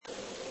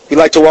We'd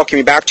like to welcome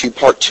you back to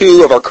part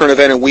 2 of our current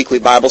event and weekly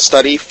Bible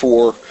study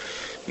for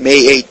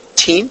May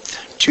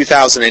 18th,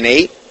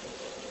 2008.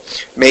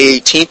 May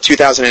 18th,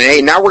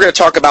 2008. Now we're going to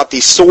talk about the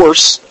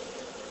source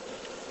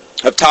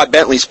of Todd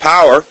Bentley's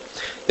power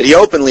that he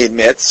openly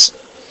admits.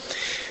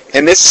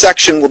 And this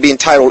section will be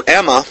entitled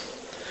Emma,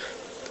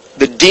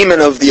 the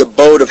Demon of the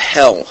Abode of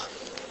Hell.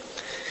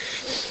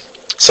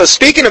 So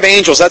speaking of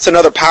angels, that's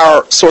another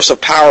source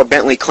of power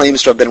Bentley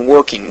claims to have been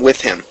working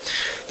with him.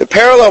 The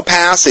parallel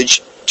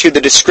passage to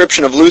the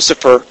description of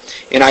Lucifer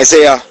in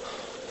Isaiah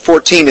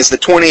 14 is the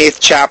 28th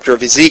chapter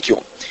of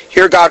Ezekiel.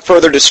 Here God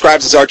further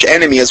describes his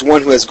archenemy as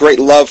one who has great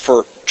love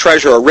for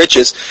treasure or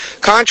riches.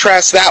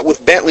 Contrast that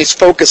with Bentley's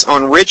focus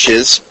on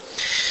riches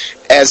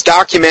as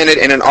documented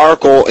in an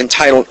article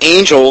entitled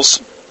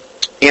Angels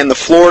and the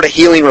Florida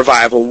Healing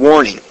Revival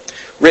Warning,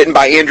 written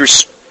by Andrew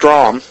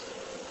Strom,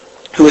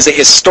 who is a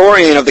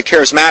historian of the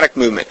charismatic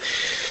movement.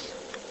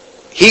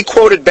 He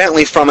quoted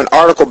Bentley from an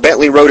article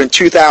Bentley wrote in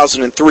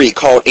 2003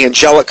 called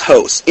Angelic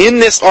Hosts. In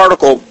this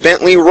article,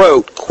 Bentley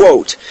wrote,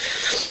 quote,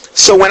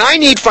 "So when I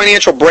need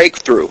financial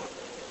breakthrough,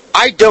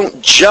 I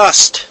don't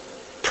just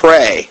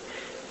pray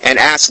and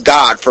ask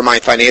God for my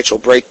financial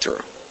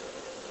breakthrough."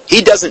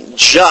 He doesn't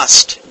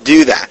just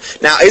do that.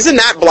 Now, isn't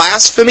that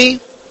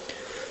blasphemy?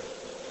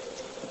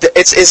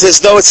 It's as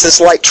though it's this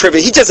light trivia.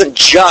 He doesn't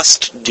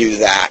just do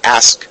that,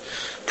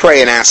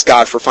 pray and ask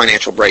God for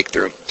financial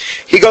breakthrough.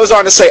 He goes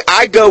on to say,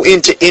 I go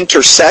into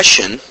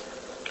intercession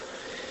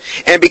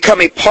and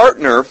become a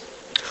partner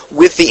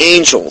with the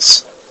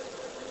angels.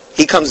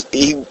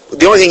 The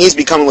only thing he's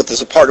becoming with is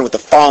a partner with the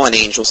fallen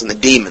angels and the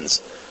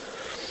demons.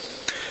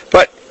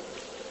 But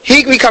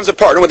he becomes a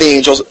partner with the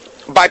angels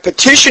by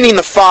petitioning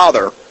the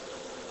Father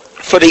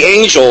for the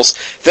angels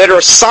that are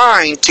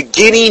assigned to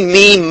getting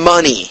me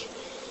money.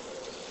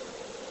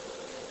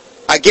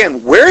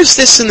 Again, where is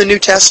this in the New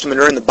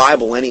Testament or in the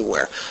Bible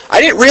anywhere? I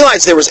didn't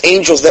realize there was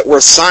angels that were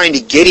assigned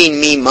to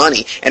getting me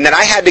money and that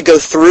I had to go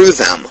through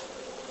them.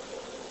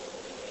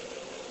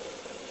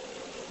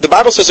 The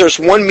Bible says there's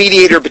one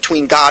mediator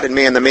between God and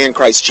man, the man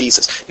Christ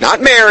Jesus. Not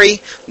Mary,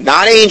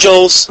 not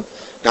angels,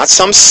 not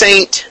some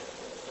saint.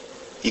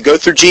 You go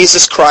through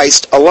Jesus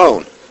Christ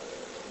alone.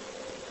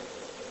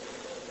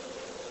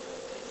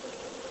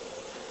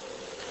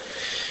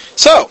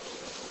 So,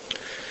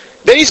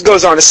 then he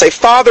goes on to say,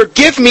 Father,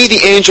 give me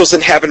the angels in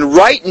heaven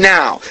right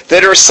now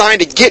that are assigned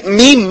to get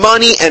me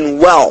money and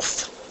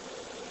wealth.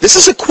 This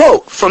is a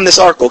quote from this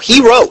article he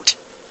wrote.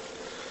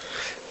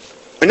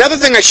 Another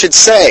thing I should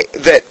say,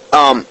 that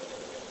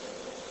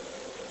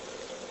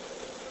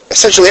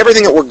essentially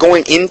everything that we're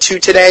going into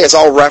today is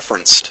all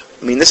referenced.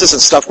 I mean, this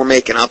isn't stuff we're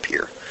making up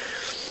here.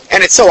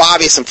 And it's so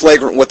obvious and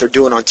flagrant what they're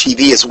doing on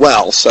TV as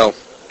well, so...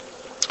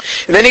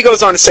 And then he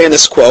goes on to say in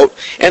this quote,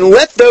 and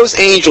let those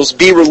angels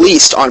be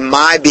released on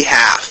my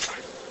behalf.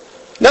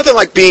 Nothing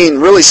like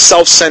being really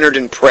self-centered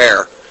in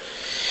prayer.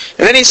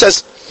 And then he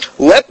says,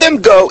 let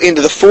them go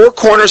into the four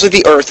corners of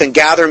the earth and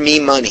gather me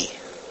money.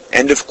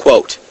 End of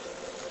quote.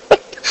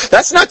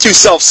 That's not too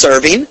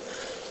self-serving.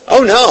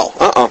 Oh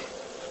no,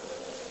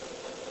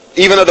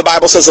 Even though the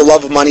Bible says the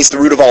love of money is the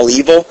root of all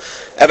evil,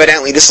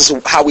 evidently this is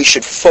how we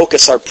should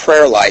focus our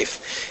prayer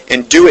life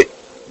and do it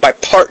by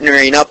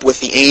partnering up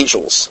with the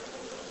angels.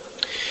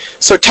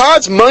 So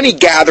Todd's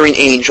money-gathering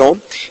angel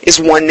is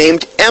one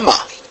named Emma,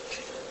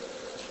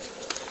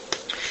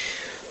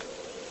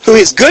 who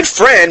his good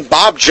friend,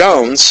 Bob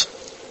Jones,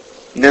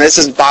 now this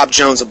isn't Bob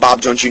Jones of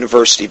Bob Jones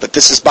University, but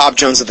this is Bob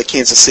Jones of the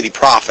Kansas City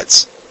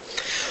Prophets,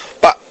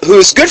 but who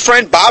his good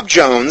friend, Bob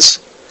Jones,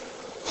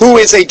 who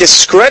is a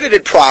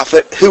discredited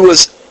prophet who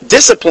was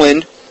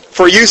disciplined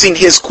for using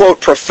his, quote,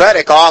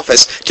 prophetic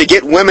office to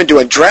get women to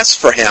undress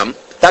for him.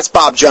 That's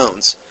Bob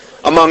Jones,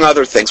 among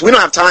other things. We don't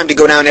have time to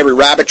go down every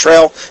rabbit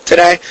trail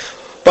today,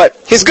 but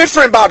his good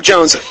friend Bob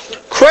Jones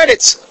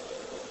credits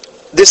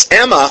this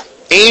Emma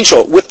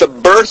angel with the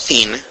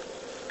birthing.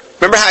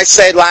 Remember how I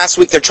said last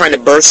week they're trying to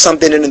birth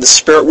something into the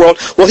spirit world?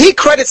 Well, he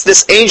credits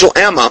this angel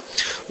Emma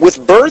with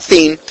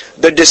birthing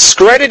the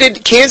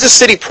discredited Kansas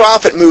City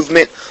prophet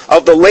movement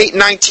of the late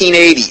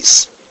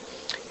 1980s.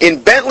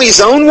 In Bentley's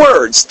own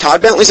words,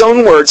 Todd Bentley's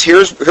own words,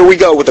 here we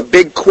go with a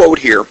big quote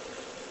here.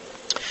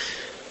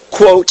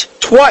 Quote,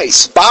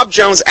 twice Bob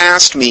Jones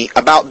asked me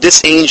about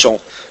this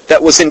angel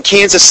that was in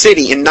Kansas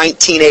City in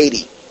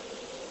 1980.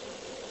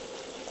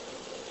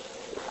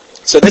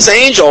 So this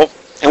angel,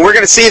 and we're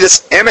going to see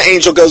this Emma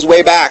angel goes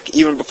way back,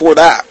 even before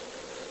that.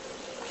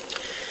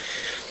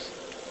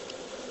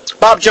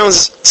 Bob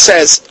Jones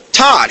says,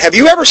 Todd, have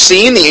you ever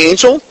seen the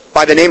angel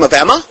by the name of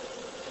Emma?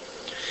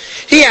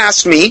 He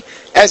asked me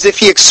as if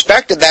he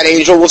expected that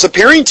angel was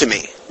appearing to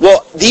me.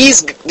 Well,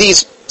 these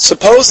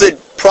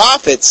supposed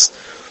prophets,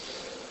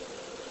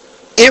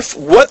 if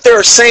what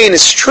they're saying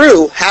is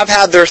true, have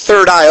had their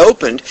third eye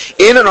opened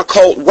in an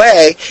occult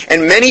way,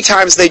 and many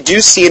times they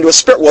do see into a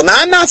spirit. Well, now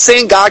I'm not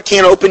saying God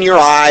can't open your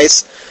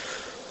eyes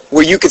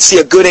where you could see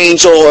a good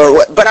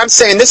angel, but I'm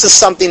saying this is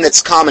something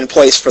that's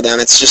commonplace for them.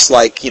 It's just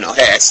like, hey,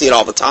 I see it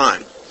all the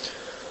time.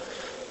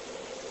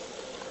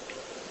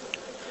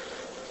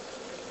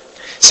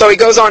 So he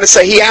goes on to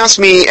say, he asked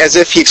me as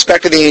if he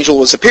expected the angel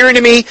was appearing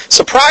to me.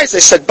 Surprised, I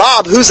said,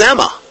 Bob, who's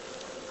Emma?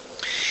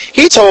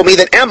 He told me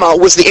that Emma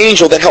was the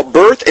angel that helped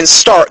birth and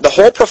start the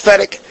whole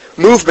prophetic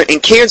movement in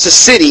Kansas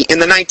City in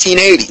the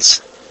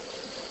 1980s.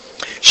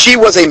 She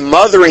was a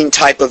mothering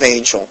type of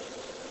angel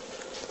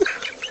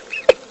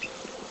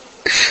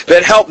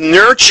that helped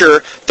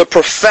nurture the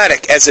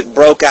prophetic as it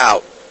broke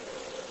out.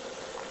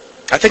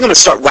 I think I'm going to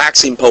start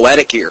waxing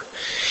poetic here.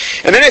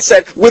 And then it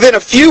said, within a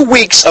few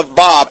weeks of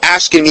Bob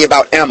asking me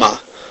about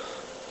Emma,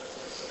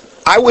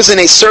 I was in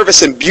a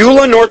service in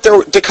Beulah, North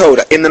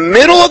Dakota. In the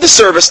middle of the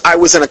service, I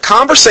was in a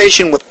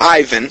conversation with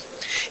Ivan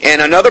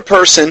and another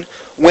person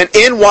when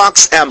in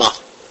walks Emma.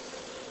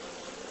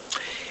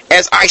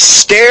 As I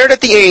stared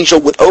at the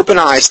angel with open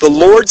eyes, the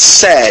Lord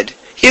said,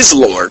 his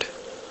Lord,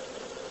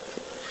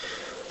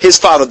 his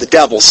father the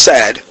devil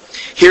said,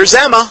 here's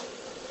Emma.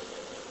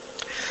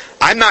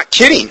 I'm not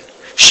kidding.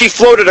 She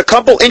floated a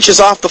couple inches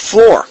off the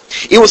floor.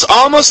 It was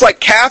almost like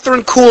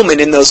Kathryn Kuhlman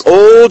in those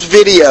old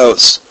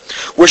videos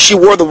where she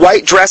wore the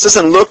white dresses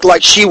and looked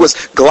like she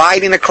was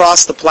gliding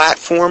across the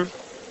platform.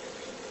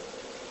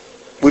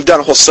 We've done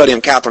a whole study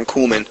on Kathryn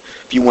Kuhlman.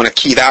 If you want to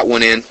key that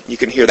one in, you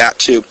can hear that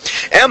too.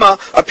 Emma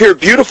appeared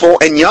beautiful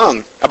and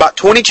young, about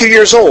 22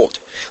 years old,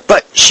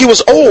 but she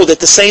was old at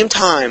the same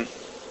time.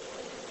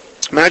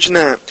 Imagine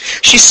that.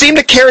 She seemed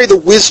to carry the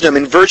wisdom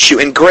and virtue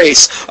and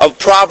grace of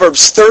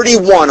Proverbs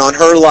 31 on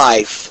her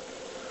life.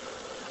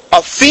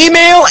 A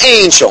female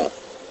angel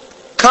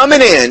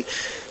coming in.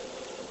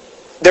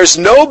 There's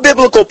no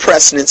biblical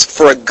precedence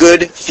for a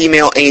good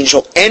female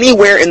angel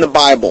anywhere in the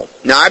Bible.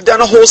 Now, I've done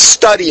a whole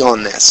study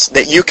on this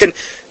that you can.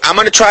 I'm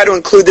going to try to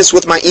include this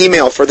with my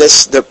email for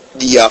this. The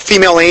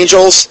female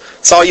angels.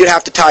 That's all you'd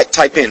have to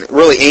type in.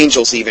 Really,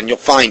 angels even. You'll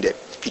find it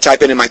if you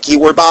type it in my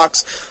keyword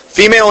box.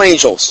 Female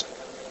angels.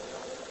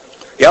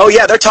 Oh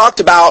yeah, they're talked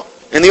about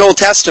in the Old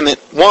Testament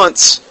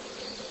once,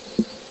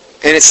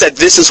 and it said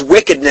this is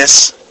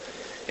wickedness,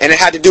 and it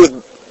had to do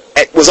with.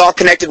 It was all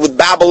connected with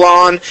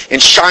Babylon and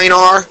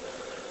Shinar.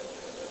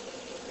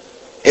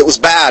 It was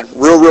bad,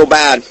 real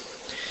bad.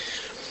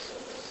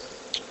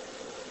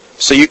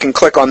 So you can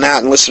click on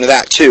that and listen to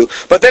that too.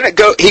 But then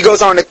he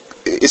goes on to,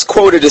 is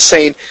quoted as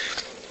saying,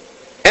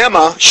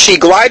 Emma, she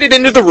glided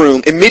into the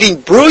room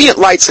emitting brilliant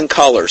lights and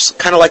colors,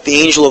 kind of like the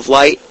angel of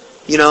light,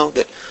 you know,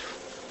 that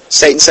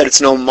Satan said it's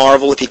no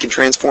marvel if he can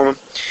transform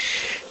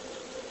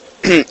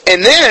him.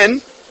 And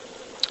then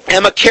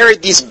Emma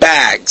carried these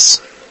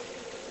bags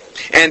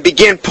and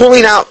began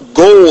pulling out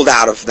gold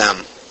out of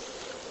them.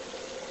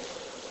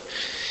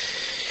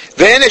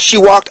 Then as she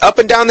walked up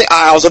and down the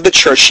aisles of the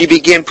church, she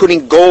began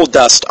putting gold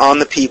dust on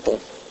the people.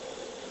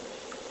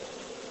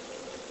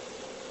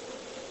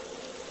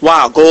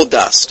 Wow, gold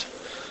dust.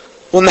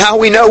 Well, now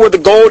we know where the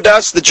gold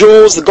dust, the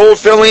jewels, the gold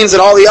fillings,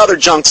 and all the other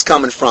junk's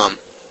coming from.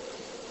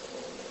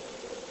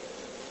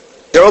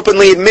 They're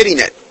openly admitting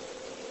it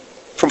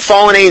from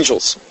fallen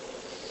angels.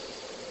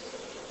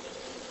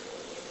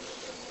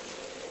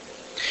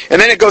 And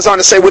then it goes on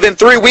to say, within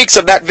 3 weeks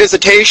of that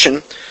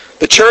visitation,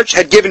 the church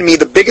had given me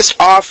the biggest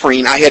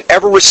offering I had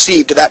ever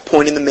received to that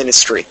point in the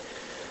ministry.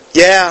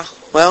 Yeah,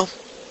 well,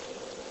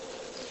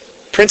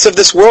 Prince of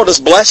this world has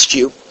blessed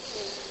you.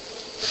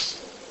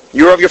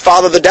 You're of your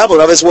father the devil,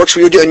 and of his works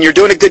and you're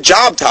doing a good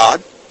job,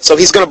 Todd. So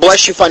he's going to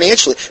bless you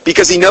financially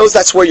because he knows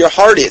that's where your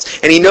heart is.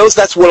 And he knows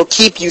that's what will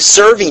keep you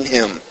serving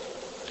him,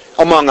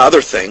 among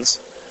other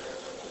things.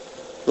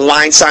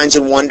 Line signs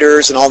and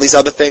wonders and all these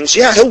other things.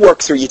 Yeah, he'll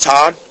work through you,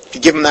 Todd, if you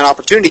give him that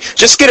opportunity.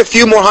 Just get a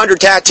few more 100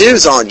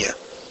 tattoos on you.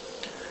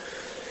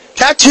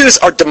 Tattoos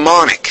are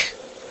demonic.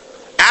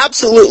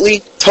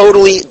 Absolutely,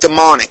 totally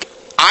demonic.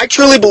 I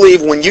truly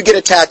believe when you get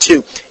a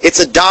tattoo, it's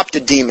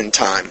adopted demon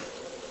time.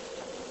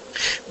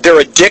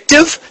 They're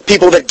addictive.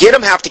 People that get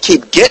them have to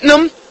keep getting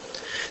them.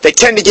 They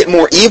tend to get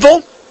more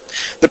evil.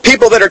 The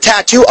people that are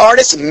tattoo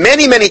artists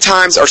many, many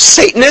times are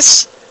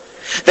Satanists.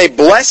 They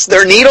bless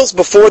their needles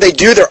before they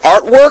do their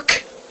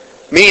artwork,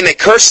 meaning they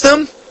curse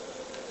them.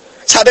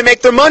 That's how they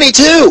make their money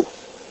too.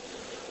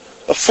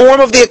 A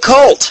form of the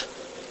occult.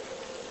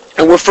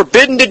 And we're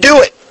forbidden to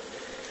do it.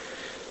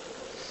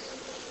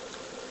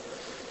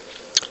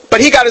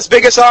 But he got his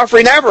biggest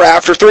offering ever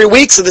after 3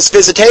 weeks of this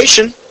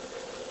visitation.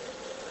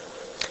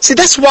 See,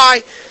 that's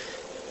why,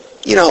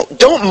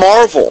 don't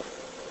marvel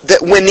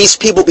that when these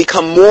people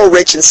become more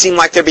rich and seem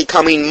like they're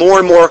becoming more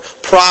and more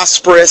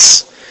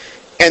prosperous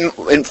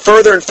and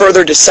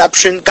further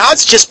deception,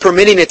 God's just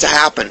permitting it to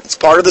happen. It's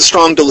part of the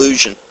strong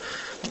delusion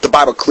that the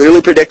Bible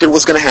clearly predicted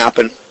was going to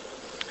happen.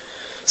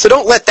 So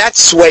don't let that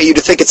sway you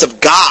to think it's of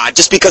God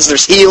just because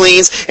there's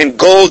healings and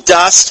gold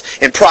dust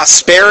and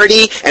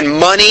prosperity and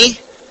money.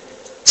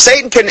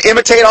 Satan can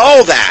imitate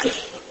all that.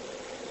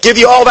 Give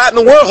you all that in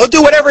the world. He'll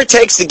do whatever it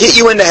takes to get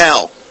you into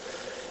hell.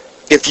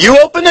 If you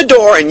open the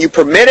door and you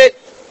permit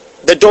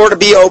the door to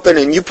be open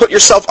and you put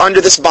yourself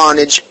under this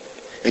bondage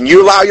and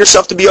you allow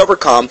yourself to be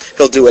overcome,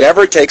 he'll do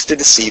whatever it takes to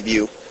deceive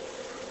you.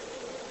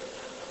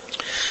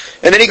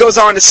 And then he goes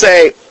on to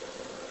say,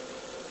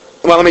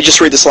 well, let me just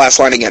read this last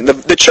line again.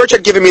 The church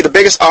had given me the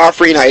biggest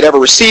offering I had ever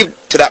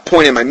received to that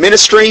point in my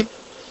ministry.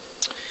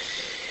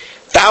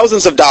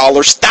 Thousands of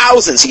dollars,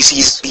 thousands,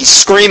 he's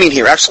screaming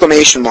here,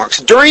 exclamation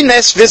marks. During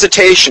this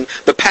visitation,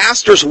 the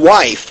pastor's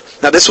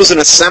wife, now this was an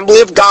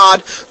Assembly of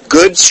God,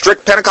 good,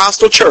 strict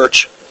Pentecostal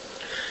church.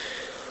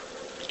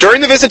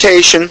 During the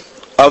visitation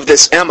of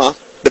this Emma,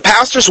 the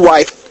pastor's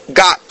wife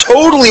got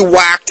totally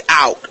whacked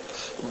out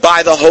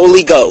by the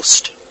Holy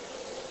Ghost.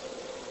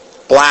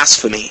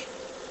 Blasphemy.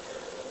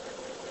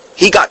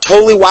 He got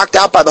totally whacked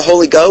out by the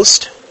Holy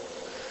Ghost?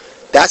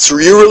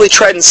 You're really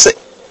treading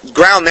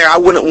ground there I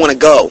wouldn't want to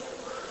go.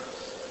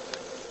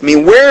 I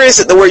mean, where is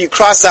it that where you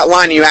cross that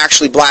line and you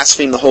actually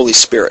blaspheme the Holy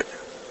Spirit?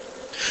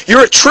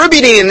 You're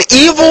attributing an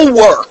evil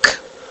work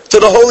to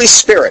the Holy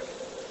Spirit.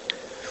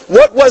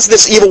 What was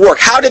this evil work?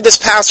 How did this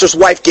pastor's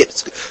wife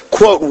get,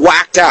 quote,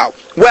 whacked out?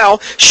 Well,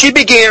 she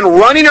began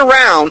running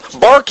around,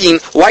 barking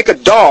like a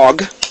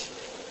dog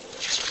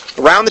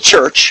around the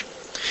church,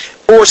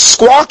 or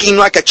squawking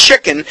like a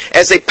chicken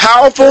as a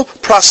powerful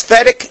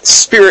prophetic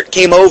spirit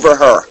came over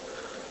her.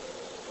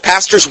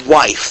 Pastor's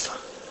wife.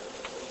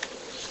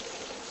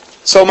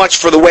 So much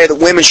for the way that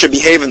women should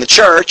behave in the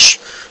church.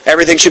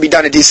 Everything should be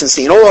done in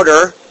decency and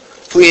order,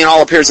 fleeing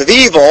all appearance of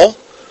evil.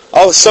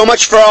 Oh, so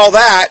much for all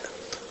that.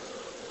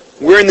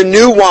 We're in the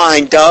new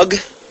wine, Doug.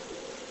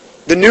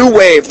 The new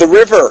wave, the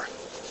river.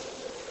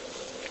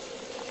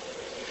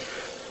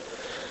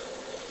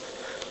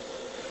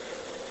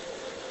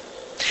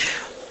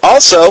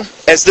 Also,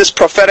 as this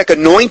prophetic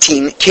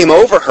anointing came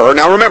over her,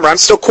 now remember, I'm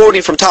still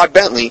quoting from Todd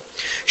Bentley,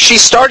 she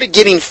started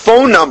getting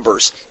phone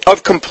numbers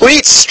of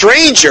complete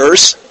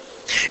strangers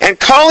and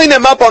calling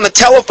them up on the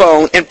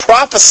telephone and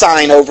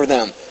prophesying over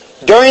them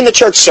during the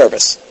church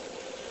service.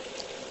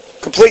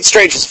 Complete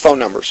strangers' phone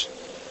numbers.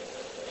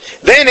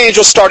 Then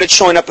angels started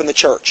showing up in the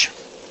church.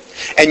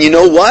 And you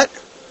know what?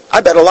 I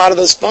bet a lot of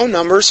those phone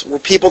numbers were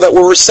people that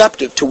were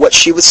receptive to what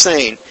she was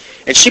saying.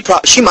 And she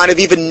might have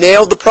even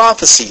nailed the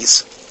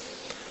prophecies.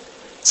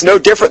 It's no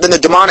different than the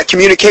demonic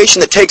communication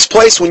that takes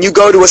place when you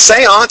go to a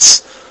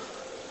seance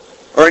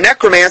or a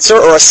necromancer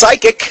or a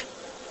psychic.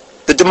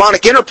 The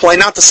demonic interplay,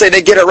 not to say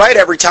they get it right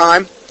every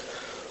time,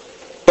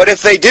 but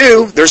if they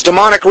do, there's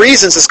demonic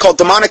reasons. It's called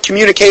demonic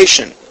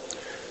communication.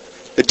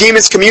 The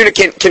demons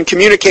can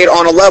communicate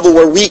on a level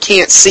where we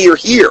can't see or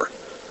hear.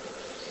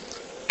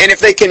 And if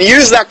they can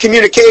use that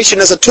communication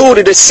as a tool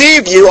to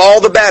deceive you, all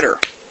the better.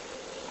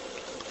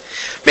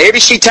 Maybe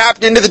she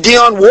tapped into the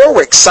Dionne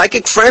Warwick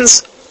Psychic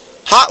Friends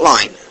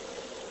hotline.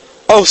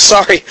 Oh,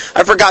 sorry,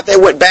 I forgot they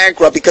went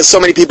bankrupt because so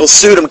many people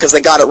sued them because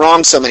they got it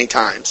wrong so many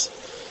times.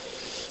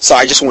 So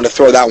I just wanted to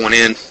throw that one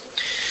in.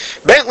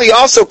 Bentley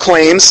also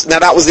claims, now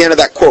that was the end of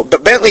that quote,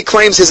 but Bentley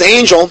claims his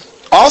angel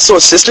also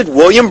assisted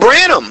William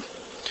Branham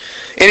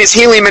in his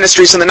healing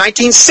ministries in the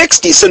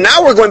 1960s. So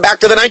now we're going back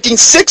to the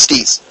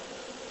 1960s.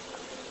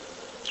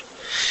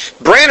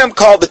 Branham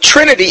called the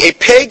Trinity a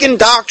pagan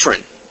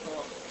doctrine.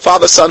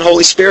 Father, Son,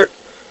 Holy Spirit.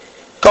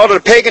 Called it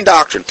a pagan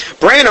doctrine.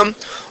 Branham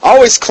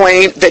always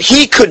claimed that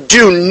he could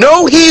do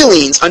no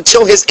healings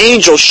until his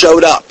angel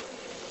showed up.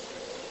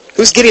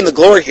 Who's getting the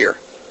glory here?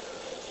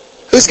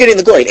 Who's getting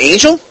the glory? An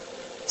angel?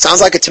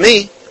 Sounds like it to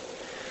me.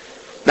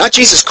 Not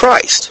Jesus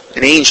Christ,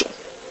 an angel.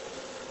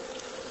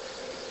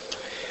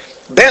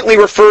 Bentley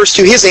refers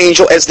to his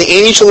angel as the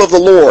angel of the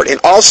Lord and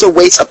also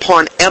waits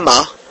upon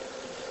Emma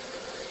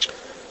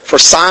for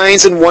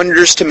signs and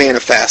wonders to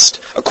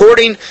manifest.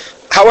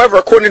 However,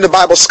 according to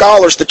Bible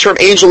scholars, the term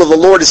angel of the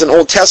Lord is an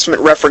Old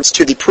Testament reference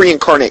to the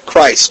pre-incarnate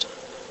Christ.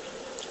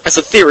 That's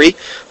a theory,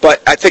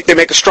 but I think they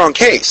make a strong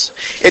case.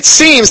 It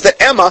seems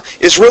that Emma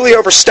is really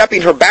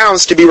overstepping her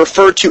bounds to be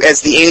referred to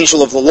as the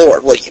angel of the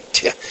Lord.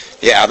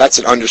 Yeah, that's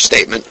an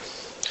understatement.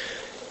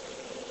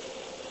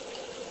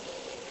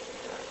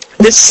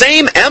 This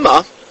same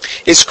Emma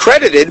is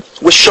credited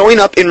with showing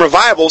up in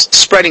revivals,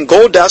 spreading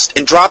gold dust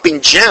and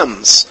dropping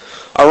gems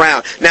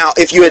around. Now,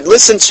 if you had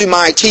listened to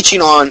my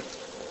teaching on,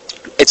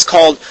 it's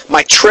called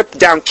My Trip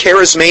Down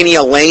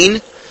Charismania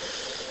Lane.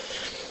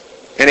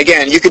 And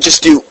again, you could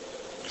just do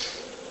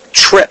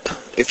trip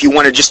if you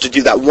wanted just to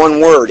do that one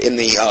word in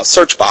the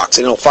search box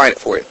and it'll find it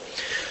for you.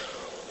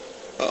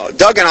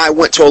 Doug and I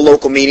went to a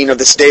local meeting of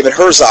this David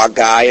Herzog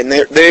guy, and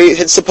they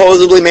had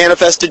supposedly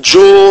manifested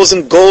jewels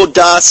and gold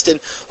dust and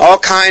all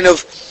kind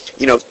of,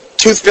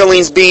 tooth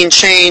fillings being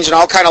changed and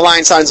all kind of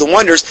lying signs and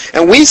wonders.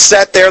 And we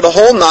sat there the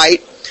whole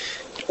night,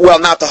 well,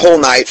 not the whole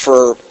night,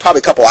 for probably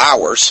a couple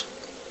hours,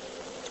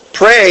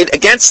 prayed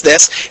against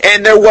this,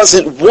 and there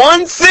wasn't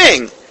one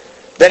thing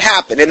that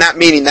happened in that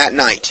meeting that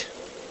night.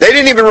 They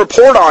didn't even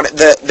report on it.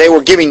 That they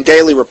were giving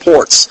daily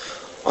reports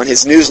on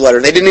his newsletter.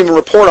 They didn't even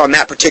report on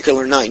that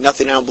particular night.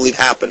 Nothing, I don't believe,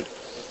 happened.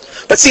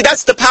 But see,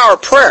 that's the power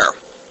of prayer.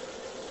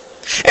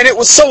 And it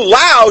was so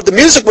loud, the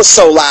music was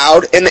so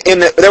loud, and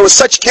there was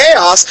such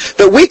chaos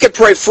that we could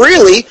pray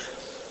freely,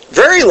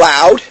 very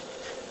loud,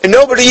 and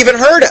nobody even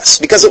heard us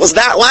because it was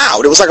that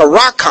loud. It was like a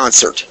rock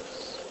concert.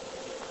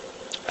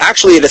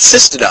 Actually, it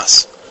assisted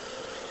us.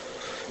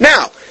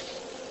 Now,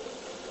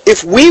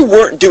 if we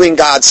weren't doing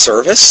God's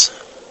service,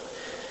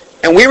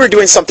 and we were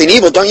doing something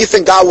evil, don't you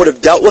think God would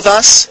have dealt with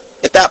us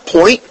at that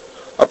point?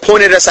 Or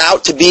pointed us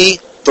out to be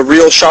the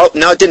real sharp?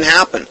 No, it didn't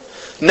happen.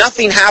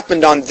 Nothing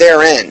happened on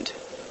their end.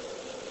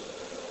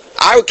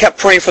 I kept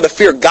praying for the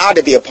fear of God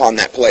to be upon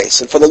that place,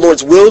 and for the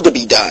Lord's will to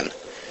be done.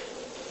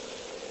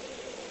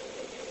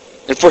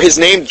 And for His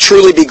name to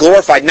truly be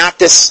glorified, not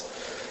this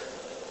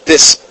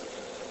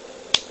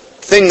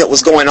thing that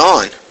was going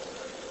on.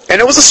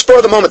 And it was a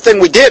spur-of-the-moment thing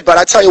we did, but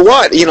I tell you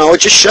what, it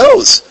just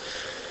shows.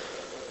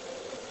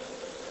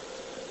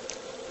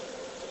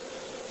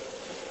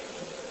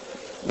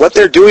 What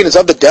they're doing is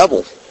of the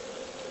devil.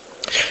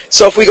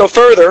 So if we go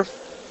further,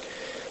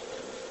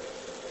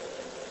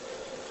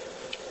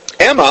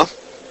 Emma,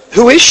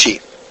 who is she?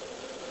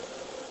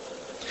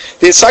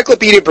 The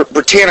Encyclopedia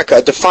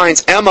Britannica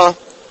defines Emma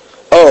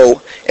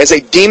O as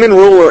a demon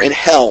ruler in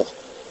hell.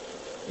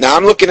 Now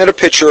I'm looking at a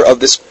picture of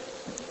this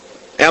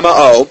Emma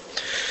O,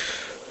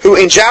 who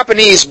in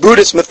Japanese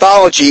Buddhist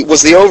mythology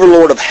was the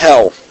overlord of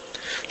hell.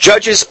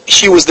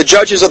 She was the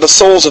judges of the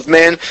souls of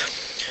men.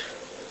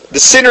 The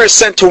sinner is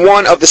sent to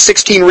one of the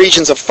 16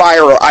 regions of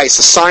fire or ice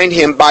assigned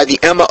him by the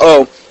Emma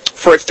O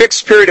for a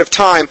fixed period of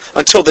time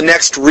until the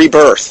next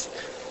rebirth.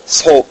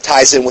 This whole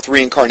ties in with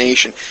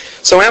reincarnation.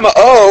 So Emma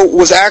O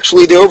was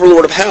actually the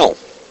overlord of hell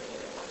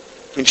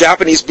in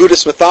Japanese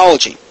Buddhist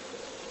mythology.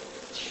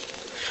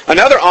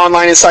 Another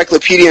online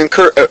encyclopedia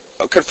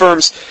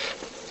confirms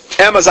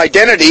Emma's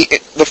identity.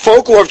 The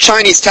folklore of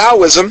Chinese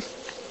Taoism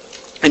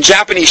and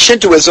Japanese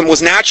Shintoism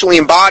was naturally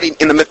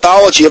embodied in the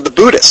mythology of the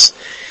Buddhists.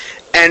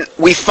 And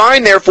we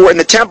find, therefore, in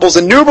the temples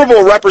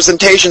innumerable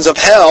representations of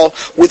hell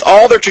with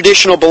all their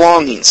traditional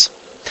belongings.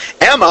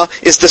 Emma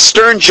is the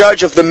stern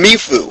judge of the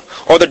Mifu,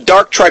 or the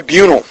Dark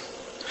Tribunal.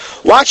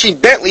 Watching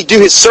Bentley do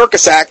his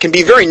circus act can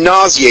be very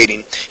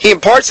nauseating. He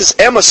imparts his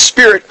Emma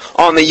spirit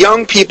on the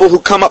young people who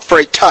come up for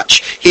a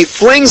touch. He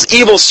flings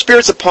evil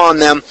spirits upon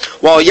them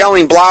while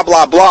yelling blah,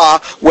 blah, blah,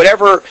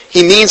 whatever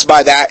he means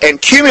by that, and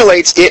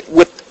accumulates it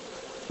with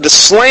the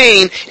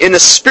slain in the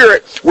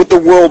spirit with the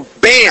word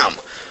bam.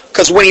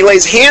 Because when he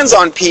lays hands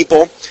on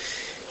people,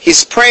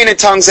 he's praying in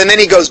tongues, and then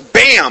he goes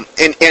bam,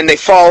 and they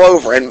fall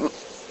over. And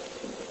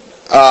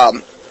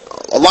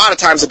a lot of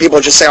times the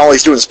people just say all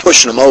he's doing is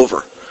pushing them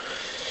over.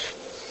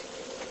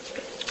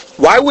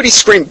 Why would he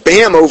scream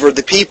bam over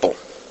the people?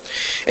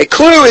 A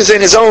clue is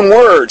in his own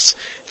words,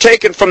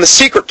 taken from the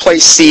Secret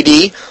Place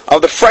CD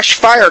of the Fresh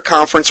Fire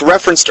Conference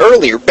referenced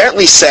earlier.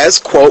 Bentley says,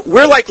 quote,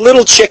 "We're like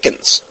little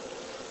chickens.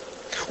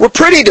 We're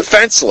pretty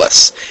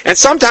defenseless, and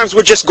sometimes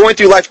we're just going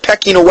through life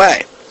pecking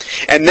away.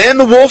 And then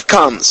the wolf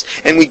comes,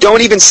 and we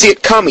don't even see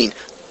it coming.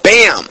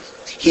 Bam!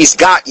 He's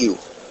got you.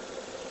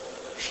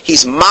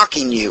 He's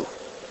mocking you.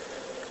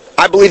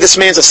 I believe this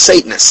man's a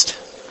Satanist.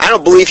 I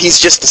don't believe he's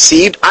just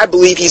deceived. I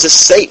believe he's a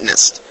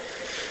Satanist.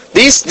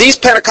 These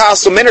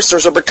Pentecostal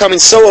ministers are becoming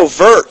so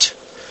overt,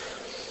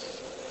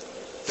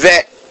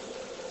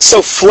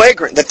 so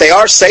flagrant that they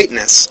are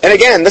Satanists. And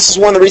again, this is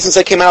one of the reasons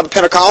I came out of the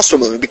Pentecostal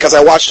movement, because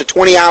I watched a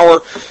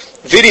 20-hour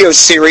video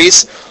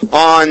series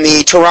on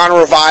the Toronto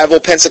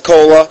Revival,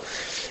 Pensacola,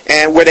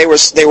 and where they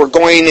were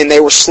going and they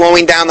were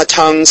slowing down the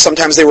tongues.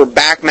 Sometimes they were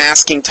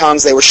backmasking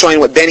tongues. They were showing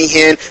what Benny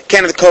Hinn,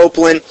 Kenneth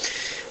Copeland,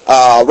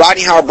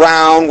 Rodney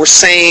Howard-Browne were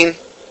saying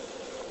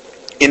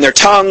in their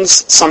tongues,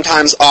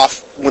 sometimes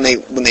off when they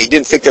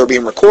didn't think they were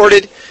being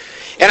recorded.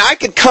 And I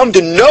could come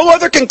to no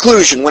other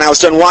conclusion when I was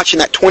done watching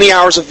that 20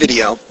 hours of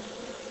video.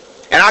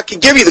 And I can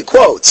give you the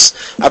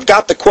quotes. I've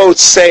got the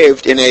quotes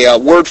saved in a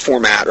Word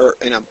format or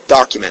in a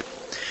document.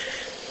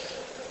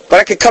 But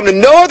I could come to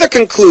no other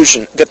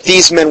conclusion that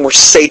these men were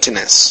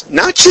Satanists.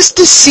 Not just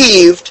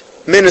deceived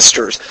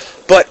ministers,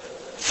 but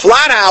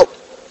flat out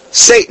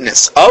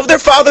Satanists. Of their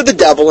father the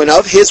devil, and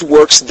of his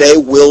works they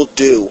will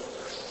do.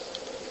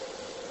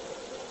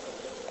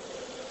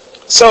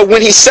 So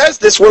when he says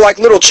this, we're like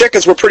little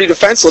chickens, we're pretty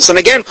defenseless. And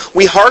again,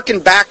 we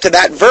hearken back to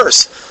that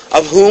verse,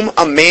 of whom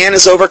a man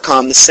is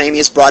overcome, the same he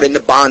is brought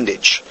into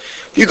bondage.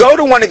 If you go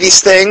to one of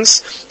these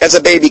things as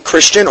a baby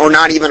Christian, or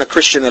not even a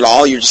Christian at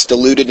all, you're just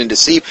deluded and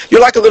deceived,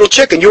 you're like a little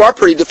chicken. You are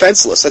pretty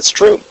defenseless. That's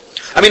true.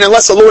 I mean,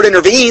 unless the Lord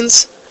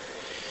intervenes.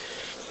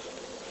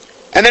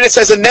 And then it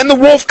says, and then the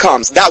wolf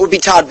comes. That would be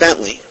Todd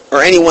Bentley,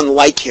 or anyone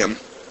like him.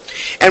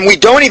 And we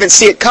don't even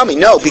see it coming.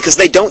 No, because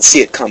they don't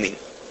see it coming.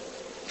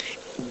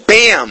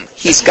 Bam,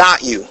 he's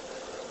got you.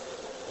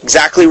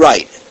 Exactly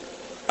right.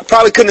 I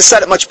probably couldn't have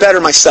said it much better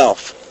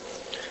myself.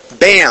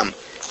 Bam,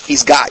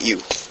 he's got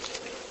you.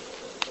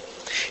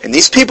 And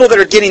these people that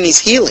are getting these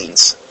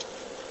healings,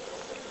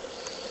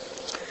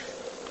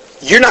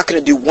 you're not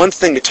going to do one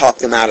thing to talk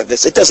them out of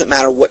this. It doesn't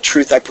matter what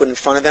truth I put in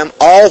front of them.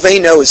 All they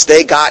know is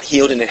they got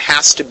healed, and it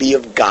has to be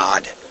of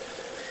God.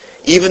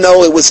 Even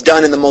though it was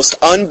done in the most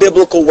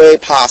unbiblical way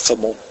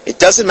possible, it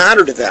doesn't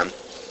matter to them.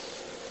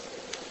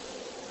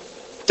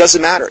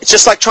 Doesn't matter. It's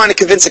just like trying to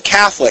convince a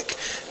Catholic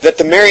that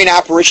the Marian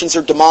apparitions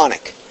are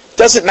demonic.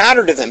 Doesn't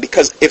matter to them,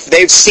 because if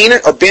they've seen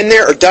it or been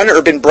there or done it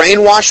or been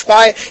brainwashed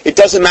by it, it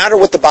doesn't matter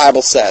what the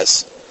Bible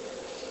says.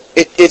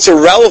 It's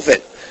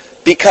irrelevant,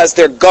 because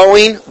they're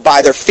going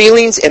by their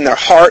feelings in their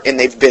heart, and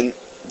they've been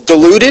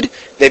deluded.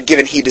 They've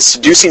given heed to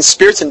seducing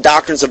spirits and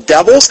doctrines of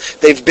devils.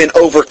 They've been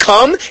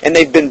overcome, and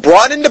they've been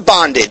brought into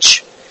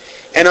bondage.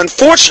 And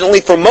unfortunately,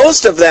 for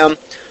most of them,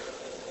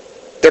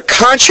 their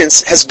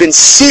conscience has been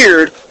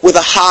seared with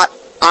a hot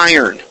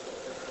iron.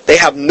 They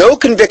have no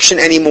conviction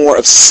anymore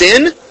of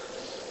sin.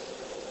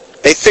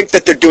 They think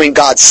that they're doing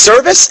God's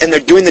service, and they're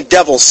doing the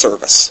devil's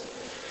service.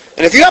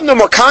 And if you have no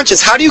more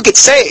conscience, how do you get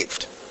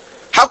saved?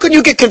 How can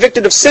you get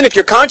convicted of sin if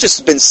your conscience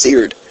has been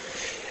seared?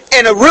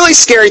 And a really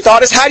scary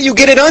thought is, how do you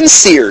get it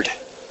unseared?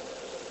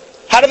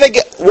 How do they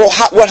get,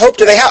 what hope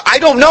do they have? I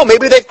don't know.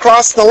 Maybe they've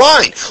crossed the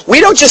line.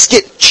 We don't just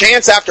get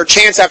chance after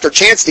chance after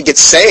chance to get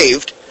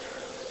saved.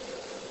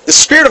 The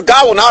Spirit of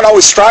God will not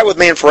always strive with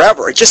man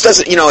forever. It just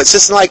doesn't, it's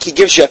just like He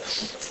gives you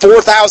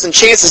 4,000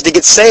 chances to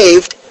get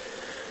saved.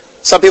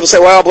 Some people say,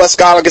 well, bless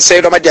God, I'll get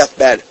saved on my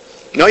deathbed.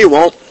 No, you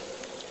won't.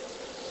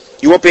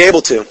 You won't be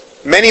able to.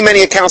 Many,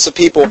 many accounts of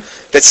people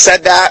that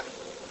said that,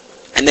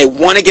 and they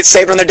want to get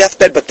saved on their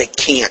deathbed, but they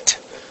can't.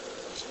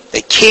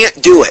 They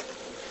can't do it.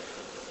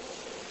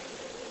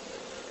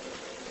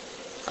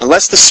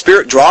 Unless the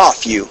Spirit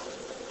draweth you,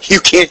 you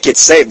can't get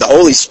saved. The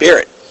Holy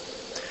Spirit.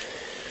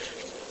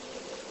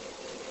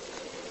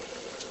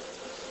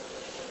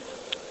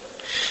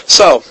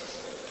 So,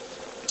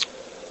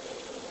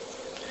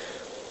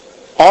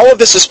 all of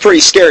this is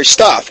pretty scary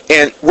stuff.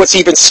 And what's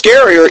even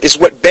scarier is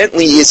what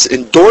Bentley's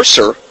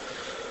endorser,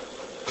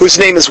 whose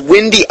name is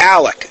Wendy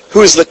Alec,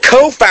 who is the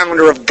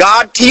co-founder of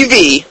God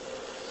TV,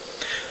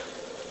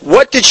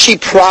 what did she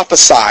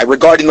prophesy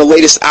regarding the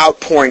latest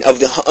outpouring of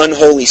the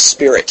unholy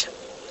Spirit?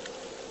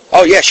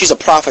 Oh yeah, she's a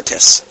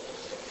prophetess.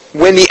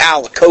 Wendy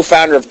Alec,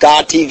 co-founder of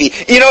God TV.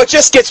 It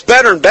just gets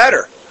better and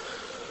better.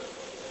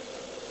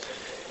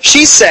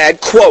 She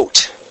said,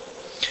 quote,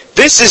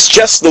 "This is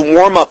just the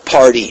warm-up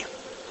party.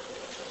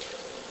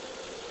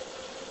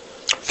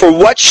 For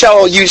what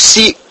you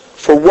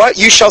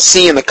shall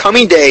see in the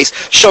coming days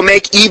shall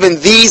make even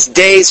these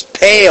days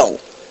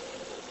pale."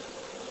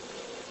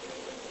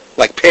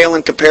 Like pale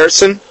in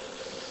comparison.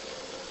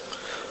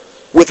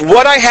 "With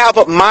what I have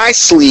up my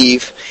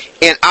sleeve,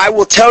 and I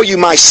will tell you,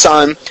 my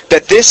son,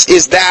 that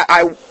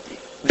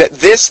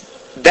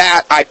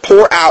that I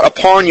pour out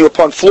upon you,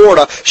 upon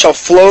Florida, shall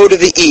flow to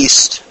the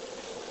east."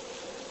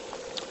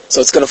 So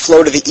it's going to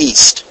flow to the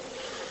east.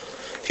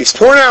 If he's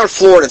pouring out in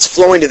Florida, it's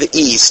flowing to the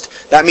east.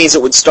 That means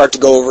it would start to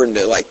go over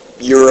into like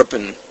Europe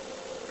and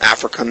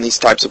Africa and these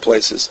types of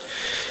places.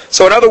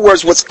 So in other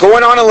words, what's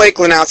going on in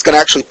Lakeland now, it's going to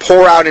actually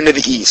pour out into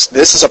the east.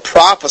 This is a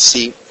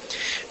prophecy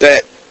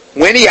that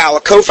Wendy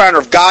Alec, co-founder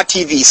of God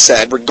TV,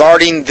 said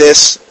regarding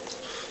this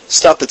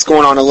stuff that's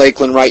going on in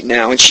Lakeland right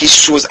now. And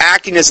she was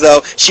acting as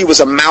though she was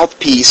a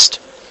mouthpiece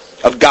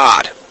of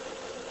God.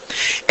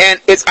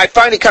 And I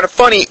find it kind of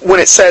funny when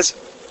it says,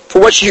 "For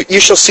what you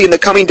shall see in the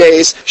coming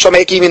days shall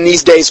make even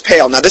these days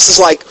pale." Now this is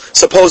like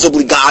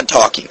supposedly God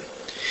talking.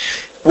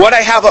 "What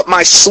I have up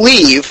my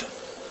sleeve,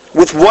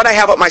 with what I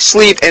have up my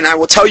sleeve, and I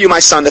will tell you, my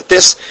son,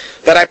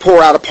 that I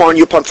pour out upon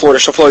you, upon Florida,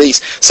 shall flow to the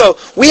east." So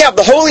we have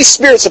the Holy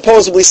Spirit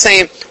supposedly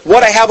saying,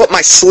 "What I have up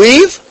my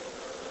sleeve,"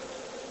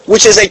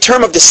 which is a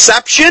term of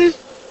deception.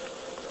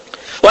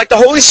 Like the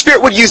Holy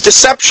Spirit would use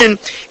deception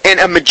and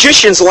a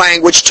magician's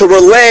language to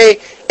relay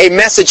a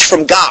message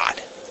from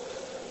God.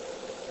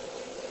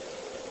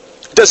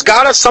 Does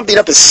God have something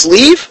up his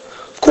sleeve?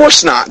 Of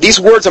course not. These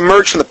words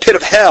emerge from the pit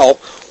of hell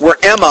where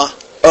Emma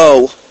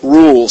O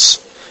rules.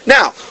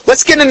 Now,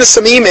 let's get into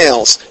some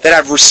emails that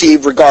I've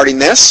received regarding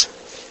this.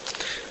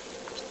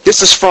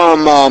 This is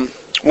from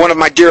one of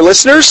my dear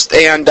listeners,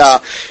 and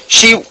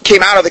she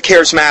came out of the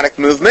charismatic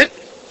movement,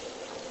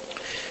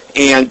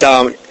 and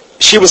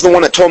she was the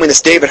one that told me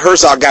this David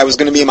Herzog guy was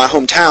going to be in my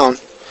hometown.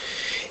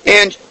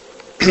 And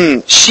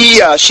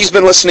she's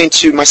been listening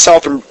to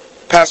myself and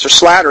Pastor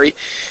Slattery,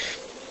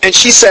 and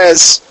she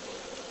says,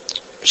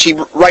 she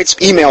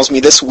emails me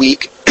this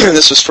week,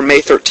 this was from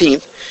May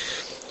 13th,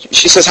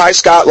 she says, "Hi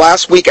Scott,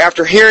 last week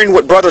after hearing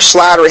what Brother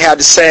Slattery had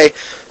to say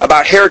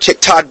about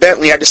heretic Todd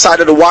Bentley, I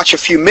decided to watch a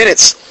few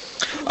minutes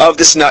of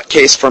this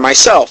nutcase for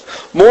myself,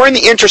 more in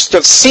the interest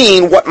of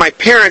seeing what my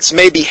parents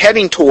may be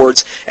heading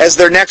towards as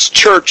their next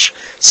church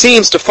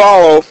seems to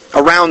follow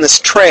around this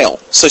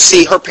trail." So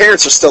see, her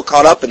parents are still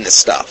caught up in this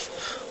stuff,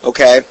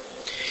 okay?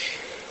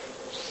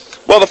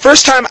 Well, the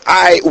first time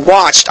I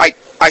watched,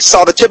 I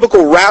saw the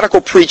typical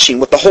radical preaching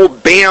with the whole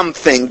BAM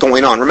thing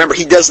going on. Remember,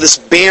 he does this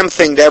BAM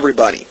thing to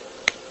everybody.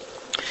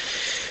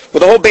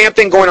 With the whole BAM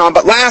thing going on.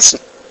 But last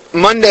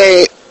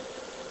Monday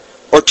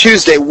or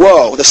Tuesday,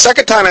 the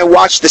second time I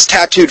watched this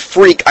tattooed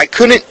freak, I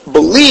couldn't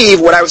believe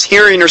what I was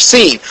hearing or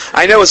seeing.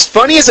 I know, as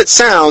funny as it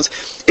sounds,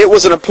 it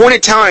was an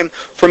appointed time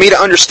for me to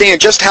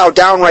understand just how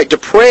downright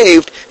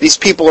depraved these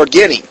people are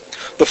getting.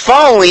 The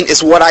following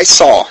is what I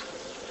saw.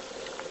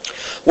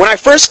 When I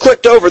first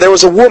clicked over, there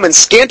was a woman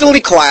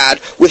scantily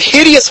clad with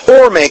hideous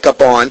horror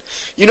makeup on.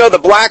 The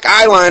black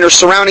eyeliner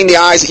surrounding the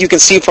eyes that you can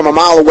see from a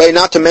mile away,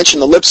 not to mention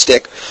the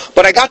lipstick.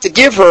 But I got to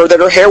give her that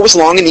her hair was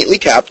long and neatly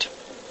kept.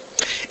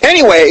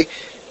 Anyway,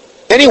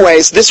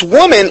 anyways, this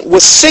woman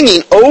was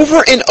singing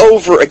over and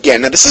over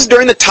again. Now, this is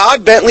during the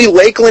Todd Bentley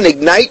Lakeland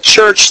Ignite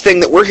Church thing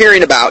that we're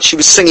hearing about. She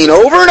was singing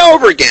over and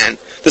over again,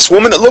 this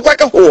woman that looked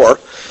like a whore,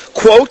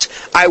 quote,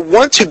 "I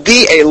want to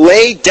be a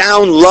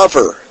lay-down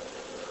lover."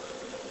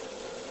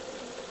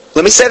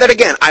 Let me say that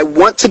again. "I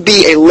want to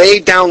be a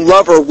lay-down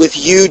lover with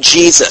you,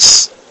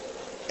 Jesus."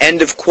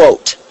 End of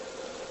quote.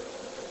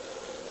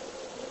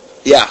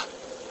 Yeah.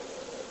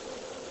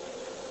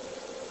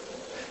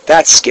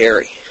 That's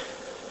scary.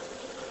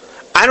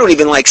 I don't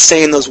even like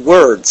saying those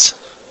words.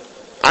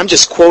 I'm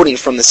just quoting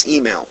from this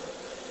email.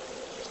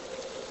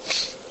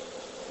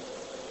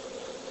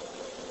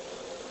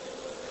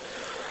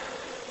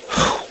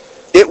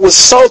 It was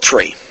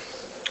sultry.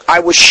 I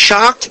was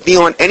shocked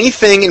beyond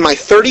anything in my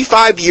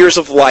 35 years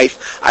of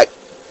life I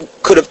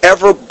could have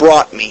ever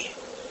brought me.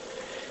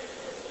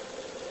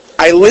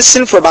 I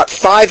listened for about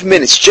 5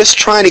 minutes just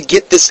trying to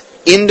get this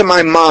into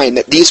my mind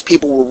that these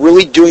people were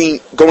really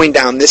going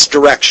down this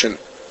direction.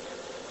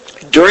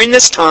 During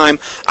this time,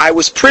 I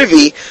was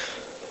privy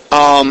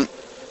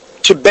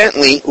to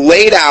Bentley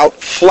laid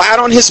out flat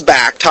on his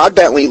back. Todd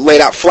Bentley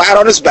laid out flat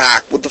on his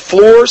back with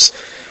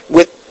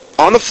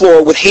on the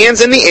floor with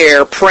hands in the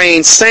air,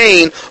 praying,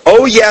 saying,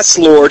 "Oh yes,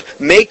 Lord,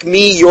 make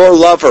me your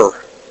lover."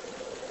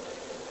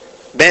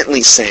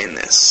 Bentley's saying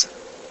this.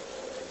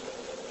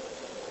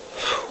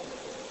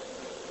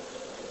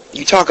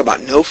 You talk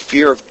about no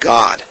fear of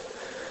God.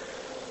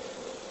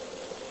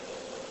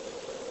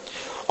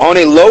 On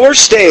a lower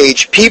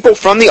stage, people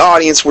from the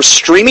audience were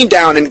streaming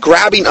down and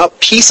grabbing up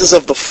pieces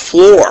of the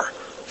floor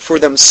for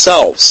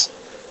themselves.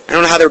 I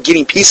don't know how they were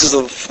getting pieces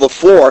of the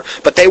floor,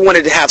 but they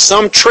wanted to have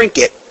some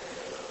trinket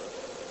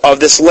of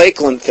this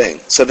Lakeland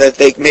thing, so that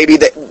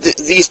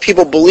these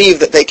people believe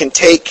that they can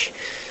take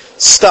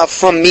stuff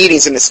from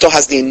meetings and it still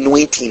has the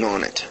anointing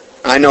on it.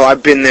 I know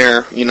I've been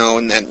there,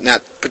 in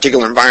that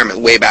particular environment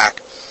way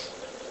back.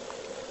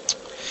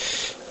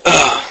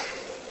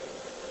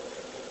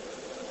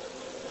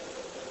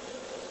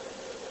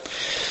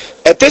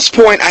 At this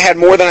point, I had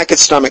more than I could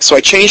stomach, so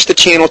I changed the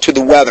channel to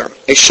the weather.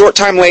 A short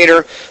time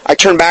later, I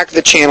turned back to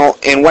the channel,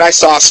 and what I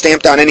saw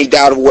stamped out any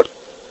doubt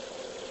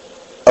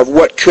of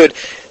what could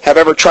have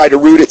ever tried to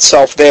root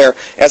itself there.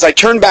 As I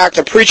turned back,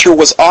 the preacher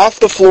was off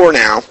the floor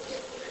now.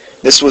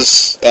 This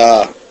was,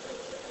 I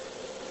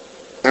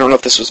don't know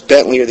if this was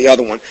Bentley or the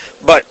other one,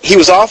 but he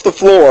was off the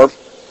floor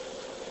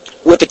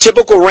with the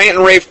typical rant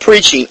and rave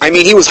preaching. I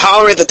mean, he was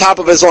hollering at the top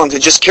of his lungs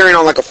and just carrying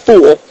on like a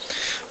fool.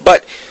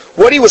 But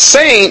what he was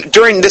saying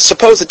during this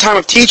supposed time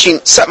of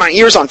teaching set my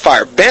ears on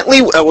fire.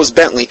 Bentley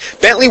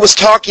was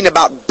talking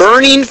about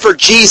burning for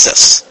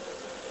Jesus.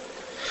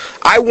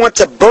 "I want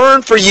to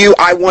burn for you.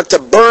 I want to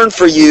burn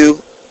for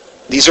you."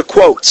 These are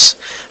quotes.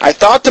 I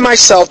thought to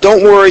myself,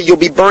 don't worry, you'll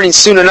be burning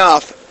soon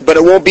enough, but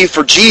it won't be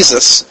for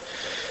Jesus,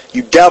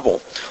 you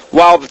devil.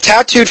 While the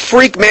tattooed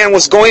freak man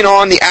was going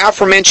on, the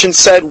aforementioned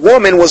said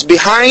woman was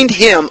behind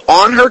him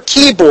on her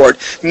keyboard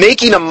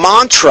making a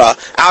mantra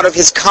out of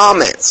his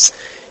comments.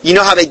 You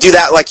know how they do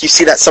that, like you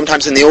see that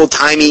sometimes in the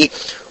old-timey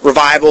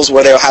revivals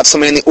where they'll have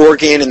somebody in the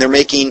organ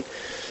and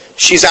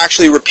she's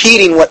actually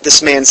repeating what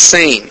this man's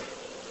saying.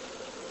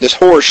 This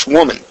whorish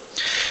woman.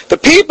 The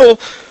people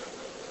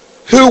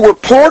who were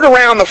poured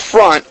around the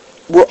front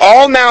were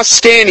all now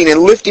standing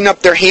and lifting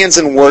up their hands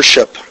in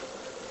worship.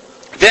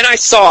 Then I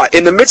saw,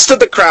 in the midst of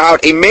the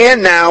crowd, a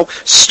man now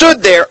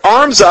stood there,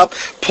 arms up,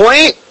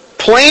 plain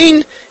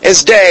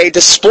as day,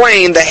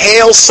 displaying the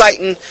Hail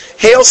Satan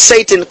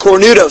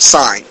Cornudo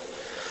sign.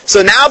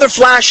 So now they're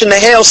flashing the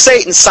Hail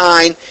Satan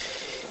sign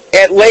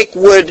at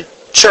Lakewood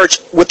Church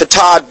with the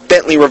Todd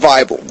Bentley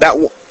revival. That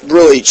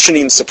really shouldn't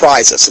even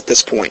surprise us at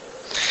this point.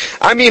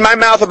 I mean, my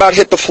mouth about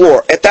hit the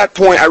floor. At that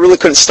point, I really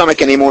couldn't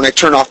stomach anymore, and I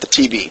turned off the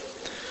TV.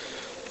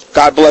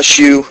 God bless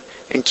you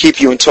and keep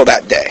you until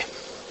that day.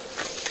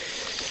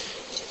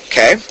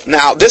 Okay,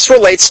 now this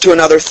relates to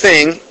another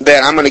thing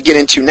that I'm going to get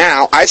into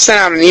now. I sent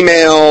out an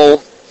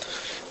email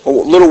a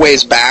little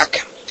ways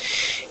back,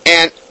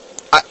 and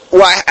I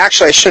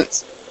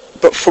shouldn't.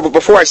 But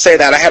before I say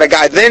that, I had a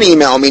guy then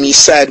email me, and he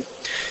said,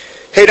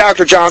 "Hey,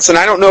 Dr. Johnson,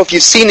 I don't know if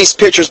you've seen these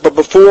pictures, but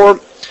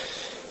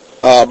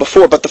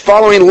but the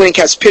following link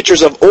has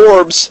pictures of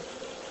orbs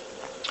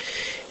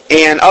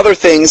and other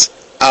things,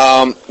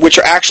 which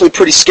are actually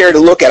pretty scary to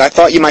look at. I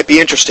thought you might be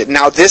interested."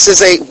 Now, this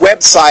is a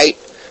website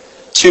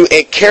to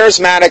a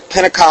charismatic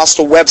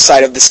Pentecostal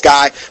website of this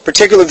guy,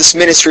 particularly this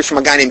ministry from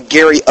a guy named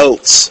Gary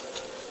Oates.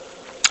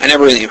 I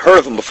never really heard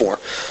of him before.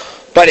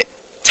 But it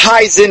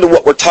ties into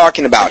what we're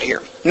talking about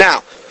here.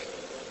 Now,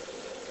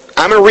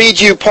 I'm going to read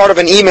you part of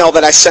an email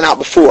that I sent out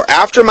before.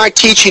 After my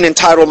teaching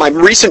entitled My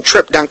Recent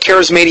Trip Down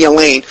Charismania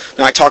Lane,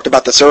 now I talked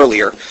about this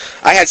earlier,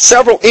 I had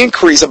several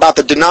inquiries about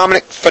the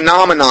demonic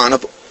phenomenon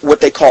of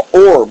what they call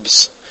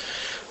orbs.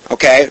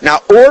 Okay?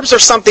 Now, orbs are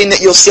something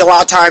that you'll see a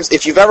lot of times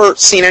if you've ever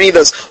seen any of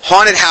those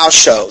haunted house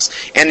shows,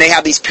 and they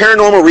have these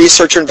paranormal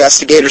researcher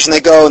investigators, and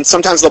they go, and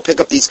sometimes they'll pick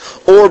up these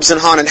orbs in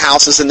haunted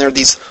houses, and they're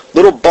these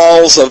little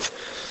balls of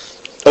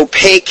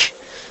opaque,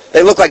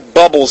 they look like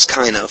bubbles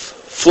kind of,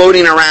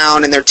 floating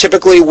around, and they're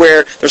typically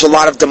where there's a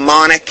lot of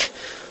demonic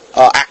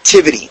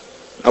activity.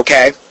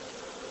 Okay?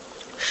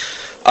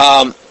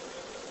 I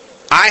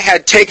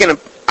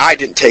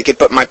didn't take it,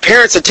 but my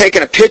parents had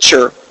taken a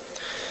picture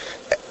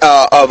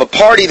of a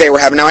party they were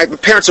having. Now, my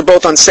parents are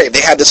both unsaved.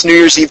 They had this New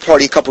Year's Eve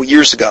party a couple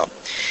years ago.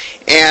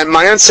 And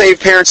my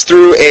unsaved parents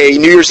threw a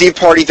New Year's Eve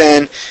party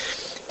then,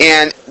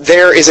 and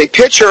there is a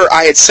picture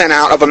I had sent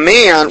out of a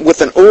man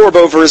with an orb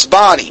over his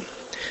body.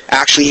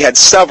 Actually, he had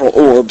several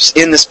orbs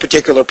in this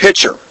particular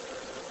picture.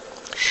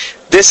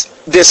 This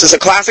is a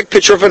classic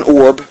picture of an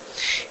orb,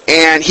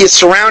 and he is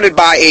surrounded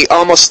by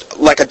almost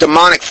like a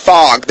demonic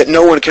fog that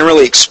no one can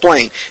really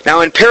explain.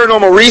 Now, in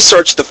paranormal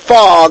research, the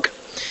fog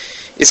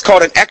is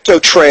called an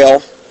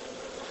ectotrail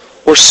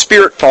or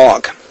spirit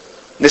fog.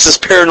 This is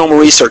paranormal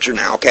researcher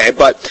now, okay?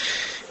 But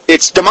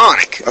it's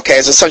demonic, okay?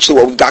 It's essentially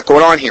what we've got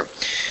going on here.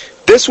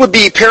 This would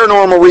be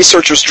paranormal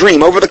researcher's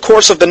dream. Over the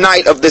course of the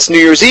night of this New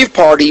Year's Eve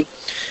party,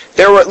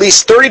 there were at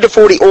least 30 to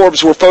 40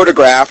 orbs were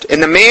photographed,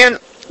 and the man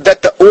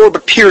that the orb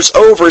appears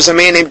over is a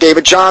man named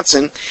David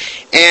Johnson,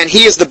 and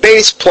he is the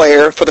bass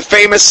player for the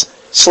famous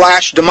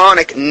 /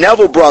 demonic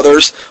Neville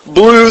Brothers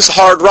blues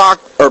rock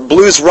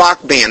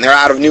band. They're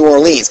out of New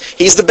Orleans.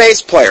 He's the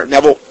bass player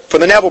for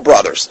the Neville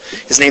Brothers.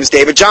 His name's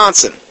David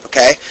Johnson.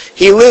 Okay,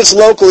 he lives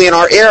locally in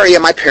our area.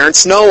 My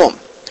parents know him.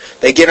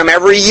 They get him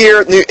every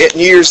year at New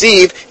Year's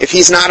Eve, if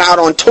he's not out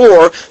on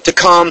tour, to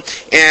come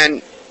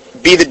and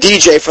be the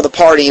DJ for the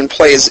party and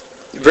play his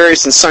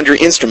various and sundry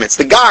instruments.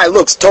 The guy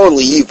looks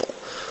totally evil.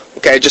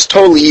 Okay, just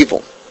totally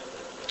evil.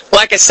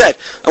 Like I said,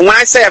 and when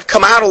I say I've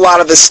come out a lot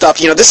of this stuff,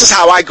 this is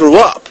how I grew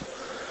up.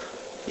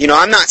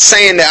 I'm not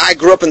saying that I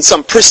grew up in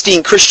some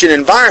pristine Christian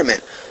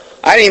environment.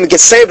 I didn't even get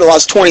saved until I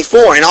was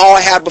 24, and all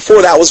I had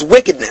before that was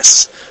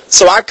wickedness.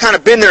 So I've kind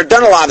of been there,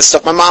 done a lot of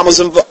stuff. My mom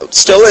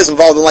still is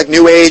involved in like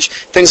New Age,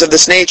 things of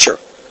this nature.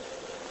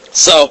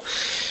 So,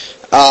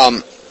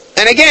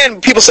 and again,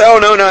 people say, oh,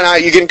 no,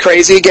 you're getting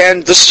crazy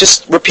again.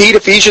 Just repeat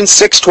Ephesians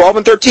 6:12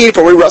 and 13.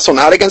 For we wrestle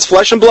not against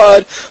flesh and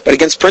blood, but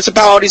against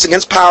principalities,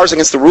 against powers,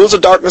 against the rules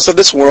of darkness of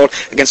this world,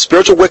 against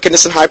spiritual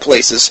wickedness in high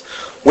places.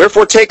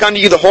 Wherefore take unto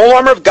you the whole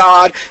armor of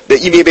God,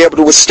 that you may be able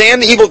to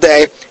withstand the evil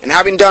day, and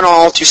having done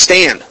all, to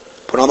stand.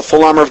 Put on the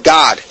full armor of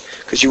God,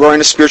 because you are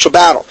in a spiritual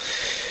battle.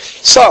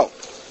 So,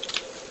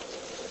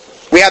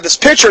 we have this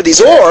picture of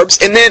these orbs,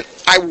 and then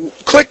I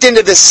clicked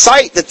into this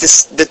site that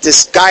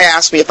this guy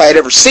asked me if I had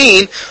ever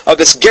seen, of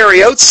this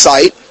Gary Oates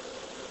site,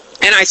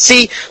 and I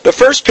see the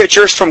first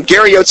picture is from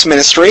Gary Oates'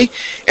 ministry,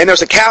 and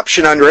there's a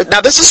caption under it.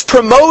 Now, this is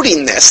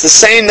promoting this,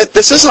 saying that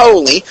this is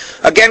holy,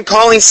 again,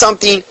 calling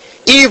something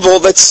evil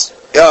that's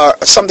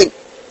something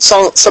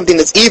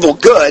that's evil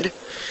good.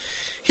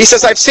 He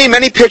says, I've seen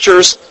many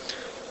pictures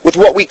with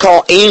what we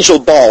call angel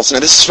balls. Now,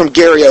 this is from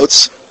Gary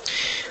Oates.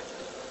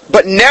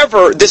 But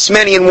never this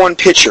many in one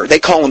picture. They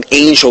call them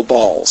angel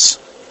balls.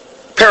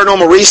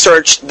 Paranormal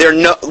research,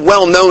 they're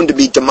well known to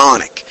be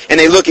demonic, and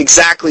they look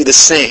exactly the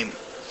same.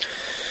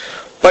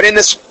 But in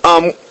this,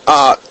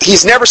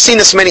 he's never seen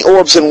this many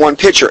orbs in one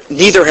picture.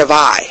 Neither have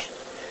I.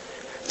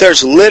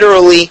 There's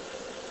literally,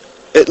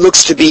 it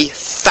looks to be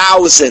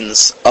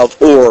thousands of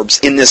orbs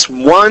in this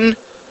one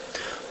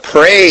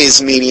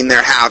praise meeting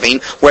they're having,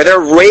 where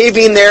they're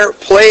waving their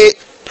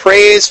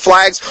praise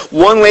flags.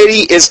 One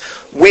lady is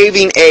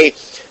waving a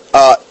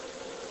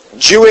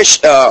Jewish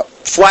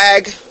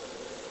flag,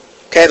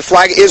 okay, the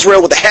flag of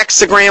Israel with a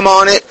hexagram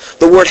on it.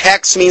 The word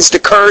hex means to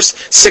curse,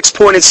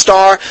 6-pointed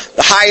star,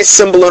 the highest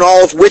symbol in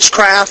all of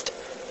witchcraft.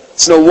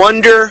 It's no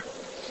wonder.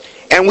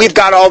 And we've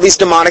got all these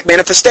demonic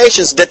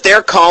manifestations that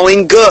they're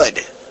calling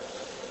good.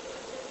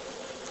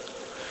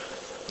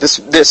 This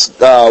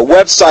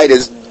website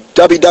is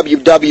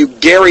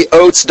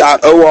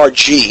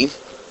www.garyoates.org.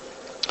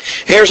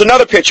 Here's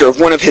another picture of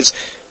one of his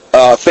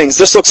things.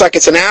 This looks like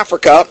it's in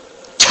Africa.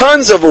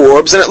 Tons of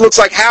orbs, and it looks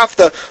like half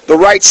the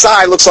right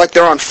side looks like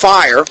they're on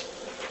fire.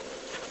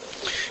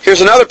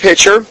 Here's another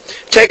picture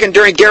taken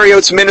during Gary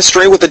Oates'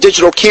 ministry with a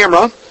digital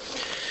camera.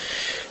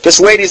 This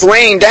lady's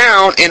laying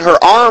down, and her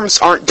arms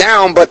aren't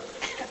down, but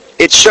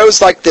it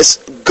shows like this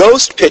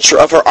ghost picture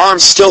of her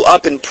arms still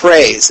up in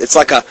praise. It's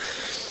like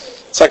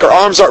her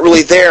arms aren't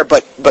really there,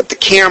 but the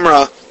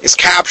camera is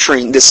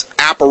capturing this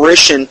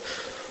apparition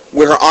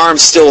where her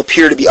arms still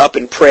appear to be up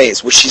in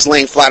praise, where she's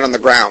laying flat on the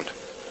ground.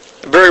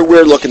 Very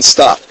weird looking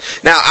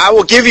stuff. Now, I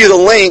will give you the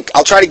link.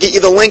 I'll try to get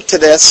you the link to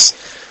this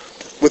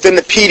within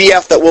the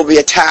PDF that will be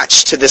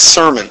attached to this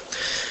sermon.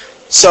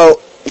 So,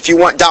 if you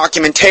want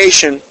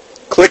documentation,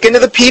 click into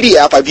the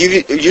PDF. I've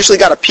usually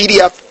got a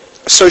PDF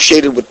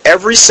associated with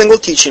every single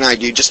teaching I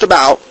do, just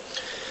about.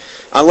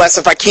 Unless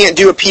if I can't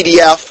do a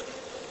PDF,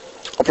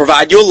 I'll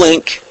provide you a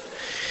link,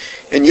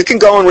 and you can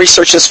go and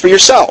research this for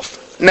yourself.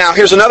 Now,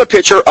 here's another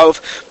picture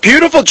of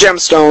beautiful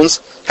gemstones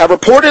have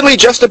reportedly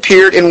just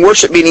appeared in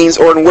worship meetings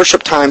or in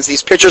worship times.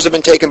 These pictures have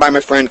been taken by my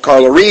friend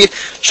Carla Reed.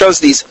 Shows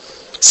these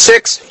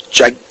 6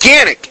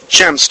 gigantic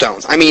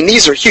gemstones. I mean,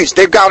 these are huge.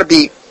 They look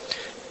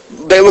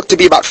to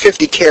be about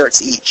 50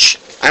 carats each.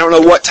 I don't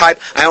know what type.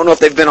 I don't know if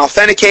they've been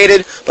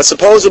authenticated, but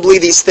supposedly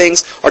these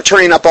things are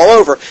turning up all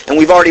over. And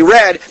we've already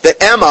read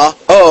that Emma,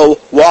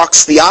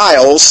 walks the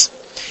aisles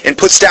and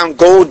puts down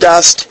gold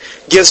dust,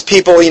 gives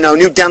people,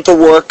 new dental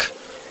work,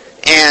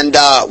 and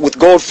with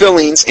gold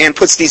fillings, and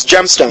puts these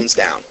gemstones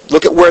down.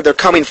 Look at where they're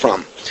coming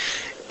from.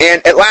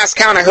 And at last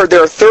count, I heard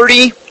there are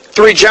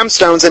 33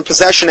 gemstones in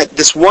possession at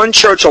this one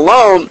church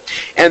alone,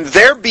 and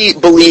they're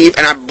believe,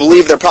 and I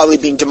believe they're probably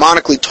being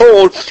demonically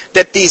told,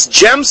 that these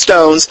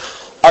gemstones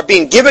are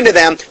being given to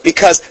them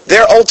because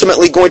they're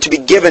ultimately going to be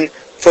given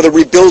for the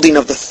rebuilding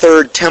of the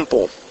third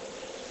temple.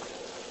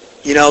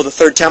 The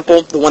third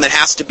temple, the one that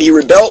has to be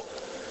rebuilt.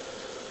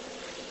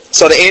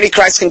 So the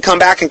Antichrist can come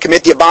back and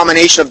commit the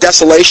abomination of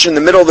desolation in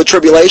the middle of the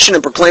tribulation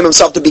and proclaim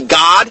himself to be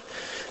God,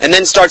 and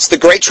then starts the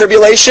Great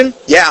Tribulation.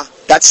 Yeah,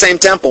 that same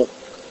temple.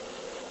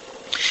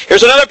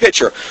 Here's another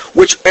picture,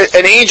 which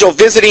an angel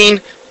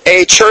visiting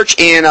a church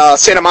in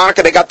Santa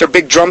Monica. They got their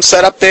big drum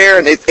set up there,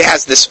 and it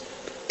has this,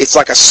 it's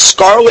like a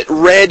scarlet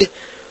red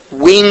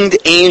winged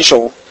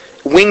angel.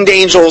 Winged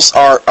angels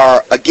are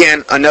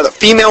again, another,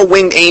 female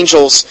winged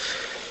angels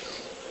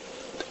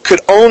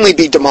could only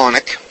be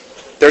demonic.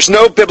 There's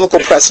no biblical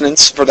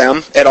precedence for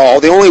them at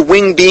all. The only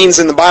winged beings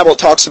in the Bible it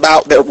talks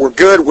about that were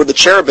good were the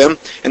cherubim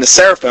and the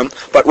seraphim,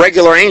 but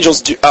regular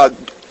angels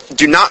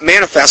do not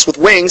manifest with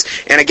wings.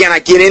 And again, I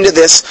get into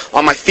this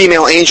on my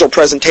female angel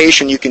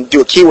presentation. You can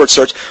do a keyword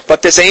search.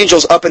 But this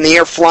angel's up in the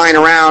air flying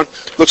around.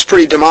 Looks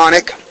pretty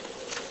demonic.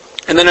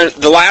 And then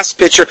the last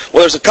picture,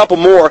 well, there's a couple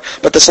more,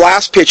 but this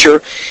last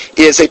picture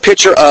is a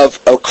picture of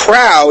a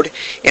crowd,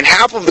 and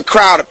half of the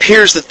crowd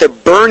appears that they're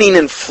burning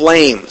in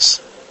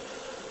flames.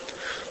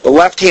 The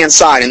left-hand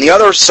side. And the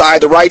other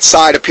side, the right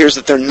side, appears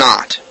that they're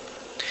not.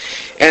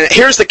 And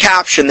here's the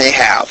caption they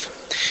have.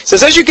 It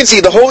says, as you can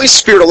see, the Holy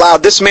Spirit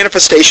allowed this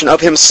manifestation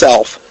of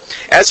himself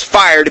as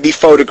fire to be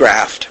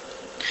photographed.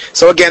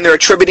 So again, they're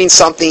attributing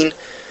something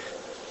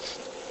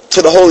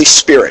to the Holy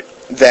Spirit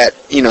that,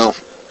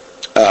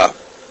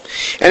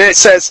 and then it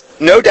says,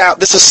 no doubt,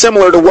 this is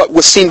similar to what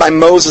was seen by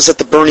Moses at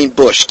the burning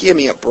bush. Give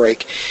me a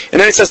break.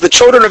 And then it says, the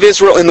children of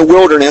Israel in the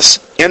wilderness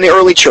and the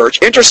early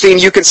church. Interesting,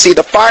 you can see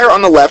the fire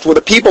on the left where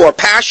the people are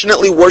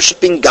passionately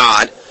worshiping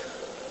God.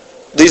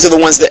 These are the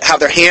ones that have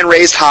their hand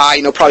raised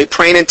high, probably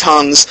praying in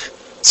tongues,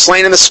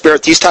 slain in the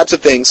Spirit, these types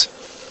of things.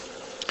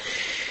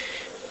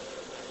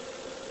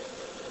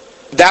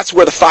 That's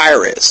where the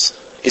fire is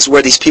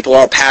where these people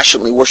are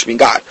passionately worshiping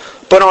God.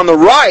 But on the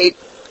right,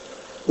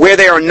 where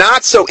they are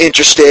not so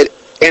interested,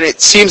 and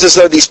it seems as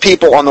though these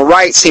people on the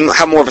right seem to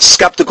have more of a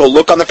skeptical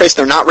look on their face,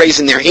 they're not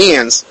raising their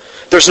hands,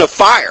 there's no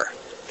fire.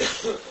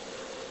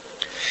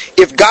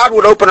 If God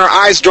would open our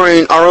eyes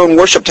during our own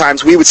worship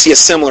times, we would see a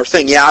similar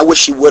thing. Yeah, I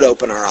wish he would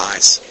open our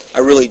eyes. I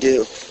really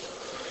do.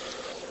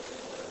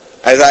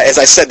 As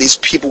I said, these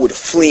people would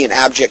flee in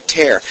abject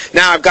terror.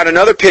 Now, I've got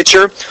another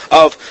picture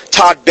of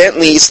Todd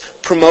Bentley's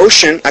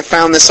promotion. I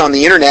found this on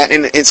the internet,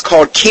 and it's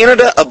called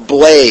Canada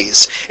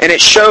Ablaze. And it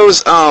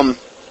shows a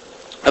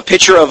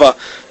picture of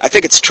I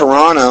think it's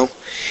Toronto,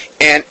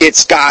 and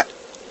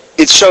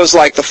it shows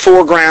like the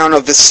foreground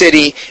of the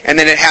city, and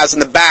then it has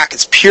in the back,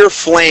 it's pure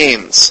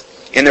flames.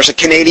 And there's a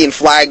Canadian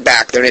flag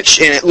back there, and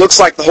it looks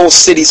like the whole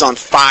city's on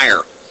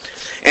fire.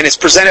 And it's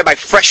presented by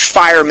Fresh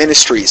Fire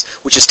Ministries,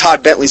 which is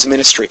Todd Bentley's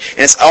ministry.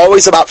 And it's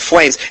always about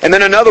flames. And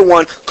then another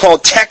one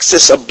called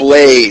Texas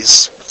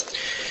Ablaze.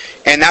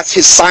 And that's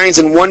his Signs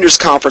and Wonders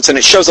conference. And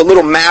it shows a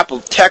little map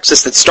of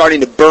Texas that's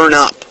starting to burn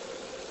up.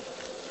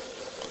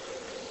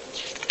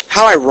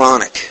 How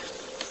ironic.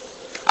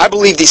 I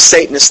believe these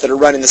Satanists that are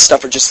running this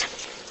stuff are just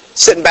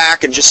sitting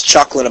back and just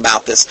chuckling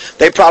about this.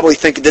 They probably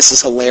think this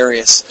is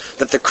hilarious,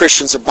 that the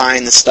Christians are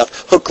buying this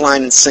stuff, hook,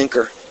 line, and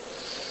sinker.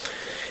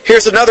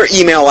 Here's another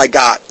email I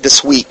got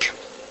this week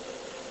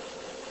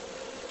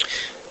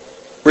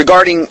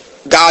regarding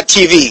God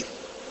TV.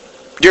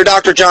 Dear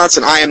Dr.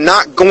 Johnson, I am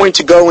not going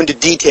to go into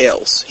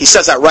details. He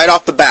says that right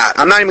off the bat.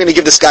 I'm not even going to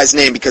give this guy's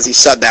name because he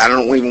said that. I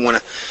don't even want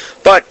to.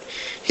 But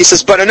he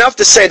says, but enough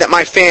to say that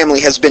my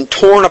family has been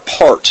torn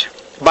apart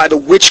by the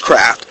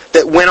witchcraft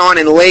that went on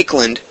in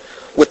Lakeland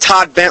with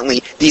Todd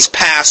Bentley these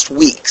past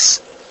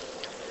weeks.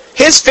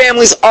 His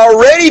family's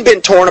already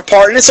been torn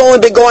apart, and it's only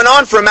been going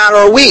on for a matter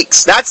of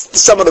weeks. That's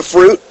some of the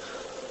fruit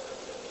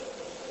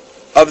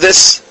of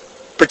this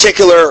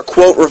particular,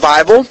 quote,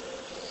 revival.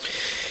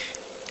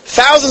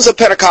 Thousands of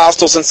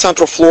Pentecostals in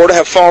Central Florida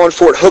have fallen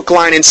for it hook,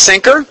 line, and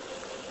sinker.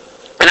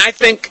 And I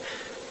think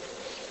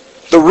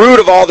the root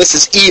of all this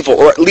is evil,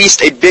 or at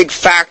least a big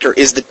factor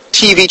is the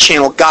TV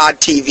channel God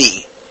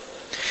TV.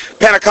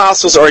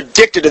 Pentecostals are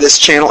addicted to this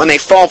channel, and they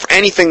fall for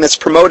anything that's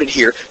promoted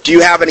here. Do you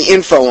have any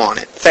info on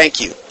it?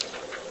 Thank you.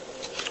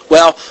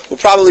 Well, we'll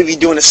probably be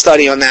doing a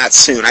study on that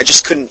soon. I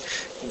just couldn't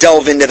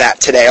delve into that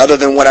today, other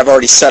than what I've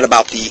already said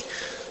about the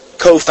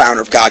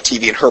co-founder of God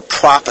TV and her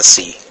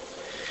prophecy.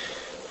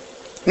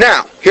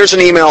 Now, here's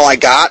an email I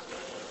got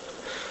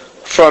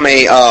from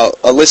a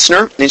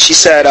listener, and she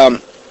said,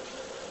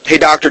 hey,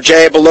 Dr.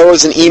 J, below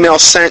is an email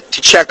sent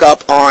to check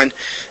up on,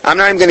 I'm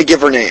not even going to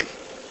give her name.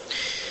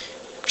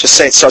 Just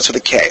say it starts with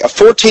a K. A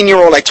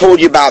 14-year-old I told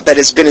you about that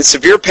has been in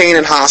severe pain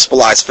and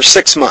hospitalized for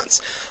 6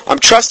 months. I'm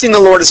trusting the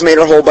Lord has made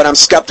her whole, but I'm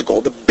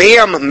skeptical. The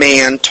BAM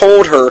man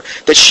told her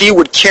that she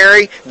would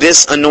carry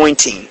this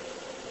anointing.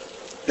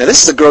 Now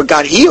this is a girl who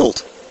got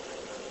healed.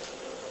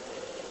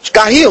 She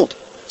got healed,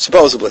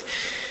 supposedly.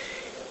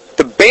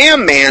 The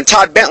BAM man,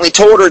 Todd Bentley,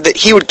 told her that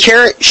she would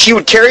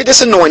carry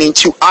this anointing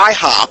to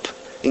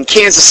IHOP in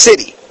Kansas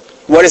City.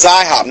 What is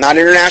IHOP? Not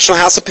International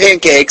House of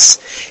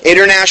Pancakes,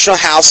 International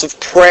House of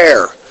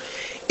Prayer.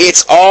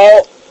 It's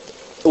all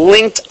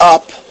linked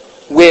up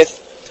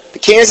with the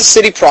Kansas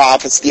City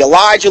prophets, the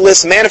Elijah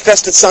list,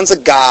 manifested sons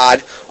of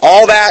God,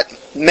 all that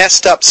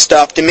messed up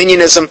stuff,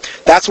 dominionism,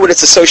 that's what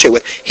it's associated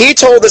with. He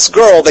told this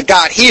girl that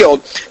got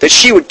healed that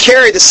she would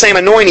carry the same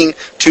anointing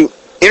to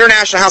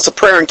International House of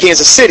Prayer in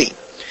Kansas City.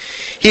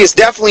 He is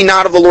definitely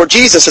not of the Lord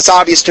Jesus. It's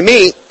obvious to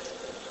me,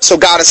 so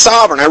God is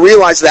sovereign. I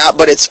realize that,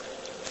 but it's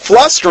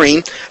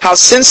flustering how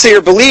sincere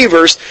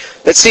believers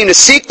that seem to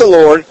seek the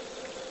Lord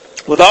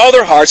with all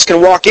their hearts can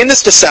walk in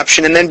this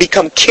deception and then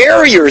become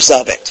carriers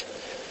of it.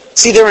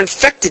 See, they're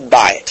infected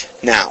by it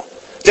now.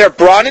 They're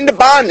brought into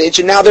bondage,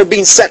 and now they're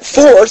being sent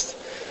forth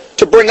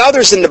to bring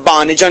others into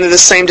bondage under the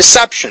same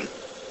deception.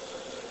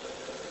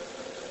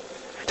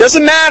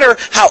 Doesn't matter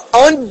how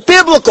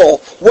unbiblical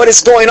what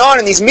is going on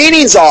in these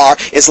meetings are,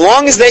 as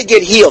long as they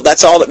get healed,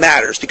 that's all that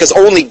matters, because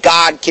only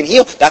God can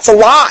heal. That's a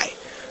lie.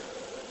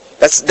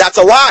 That's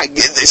a lie.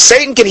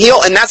 Satan can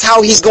heal, and that's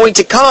how he's going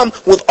to come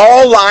with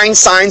all lying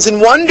signs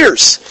and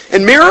wonders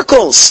and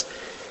miracles.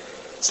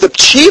 It's the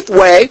chief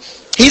way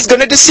he's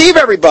going to deceive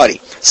everybody.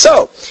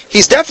 So,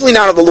 he's definitely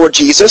not of the Lord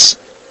Jesus.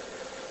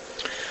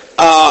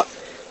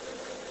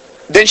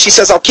 Then she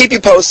says, I'll keep you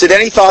posted.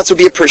 Any thoughts would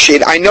be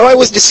appreciated. I know I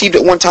was deceived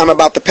at one time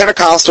about the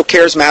Pentecostal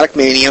charismatic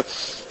mania,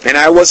 and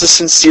I was a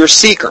sincere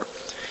seeker.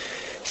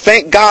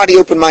 Thank God he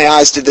opened my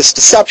eyes to this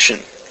deception.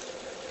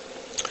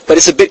 But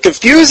it's a bit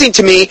confusing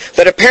to me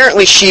that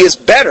apparently she is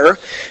better,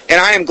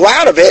 and I am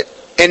glad of it,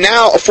 and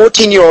now a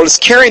 14-year-old is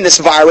carrying this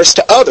virus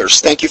to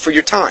others. Thank you for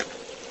your time.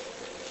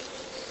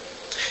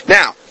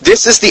 Now,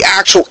 this is the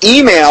actual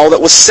email that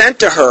was sent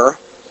to her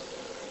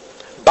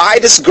by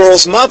this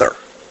girl's mother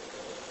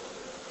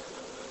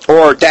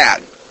or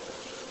dad.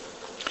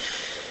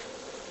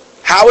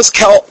 How is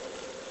Kel,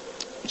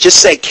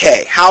 just say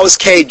K, how is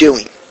Kay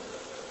doing?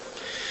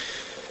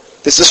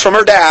 This is from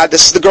her dad.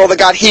 This is the girl that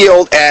got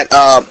healed at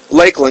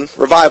Lakeland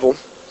Revival.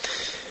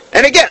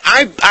 And again,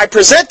 I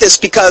present this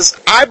because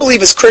I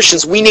believe as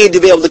Christians we need to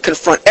be able to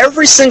confront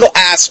every single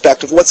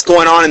aspect of what's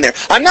going on in there.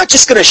 I'm not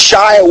just going to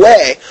shy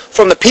away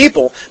from the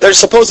people that are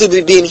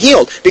supposedly being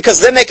healed,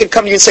 because then they can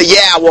come to you and say,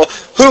 yeah, well,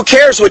 who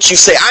cares what you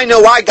say? I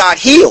know I got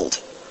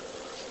healed.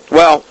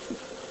 Well,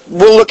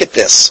 we'll look at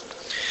this.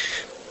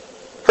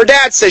 Her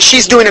dad says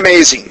she's doing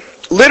amazing.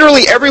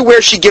 Literally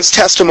everywhere she gives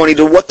testimony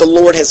to what the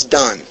Lord has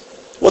done.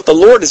 What the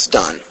Lord has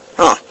done.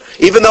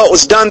 Even though it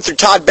was done through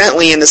Todd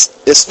Bentley and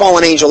this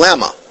fallen angel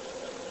Emma.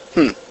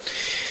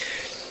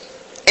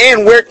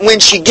 And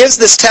when she gives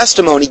this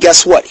testimony,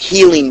 guess what?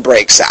 Healing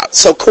breaks out.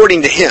 So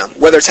according to him,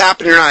 whether it's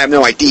happening or not, I have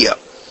no idea.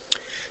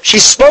 She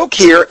spoke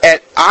here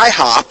at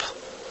IHOP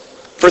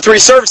for 3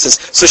 services.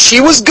 So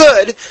she was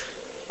good.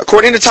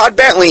 According to Todd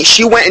Bentley,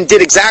 she went and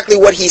did exactly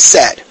what he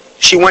said.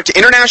 She went to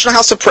International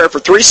House of Prayer for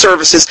 3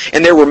 services,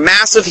 and there were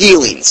massive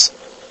healings.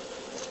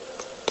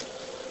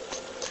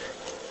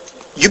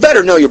 You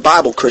better know your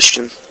Bible,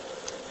 Christian.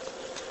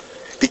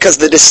 Because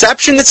the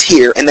deception that's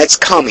here and that's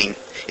coming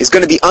is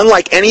going to be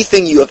unlike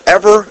anything you have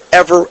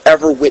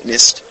ever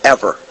witnessed,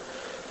 ever.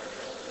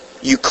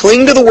 You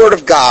cling to the Word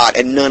of God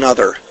and none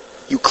other.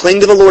 You cling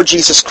to the Lord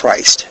Jesus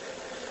Christ.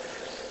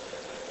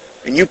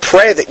 And you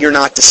pray that you're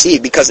not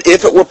deceived, because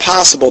if it were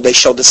possible, they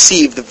shall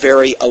deceive the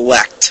very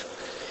elect.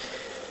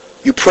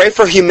 You pray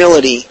for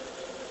humility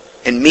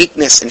and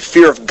meekness and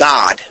fear of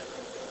God.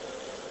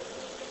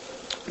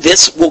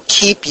 This will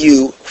keep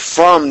you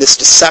from this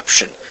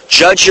deception.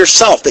 Judge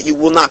yourself that you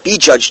will not be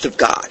judged of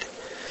God.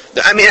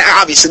 I mean,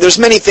 obviously, there's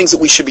many things that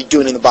we should be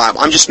doing in the Bible.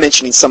 I'm just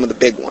mentioning some of the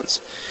big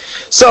ones.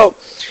 So,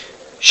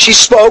 she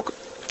spoke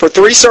for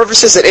 3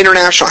 services at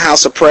International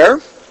House of Prayer,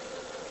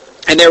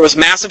 and there was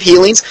massive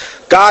healings.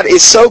 God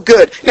is so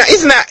good. Now,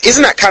 isn't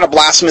that kind of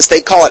blasphemous?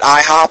 They call it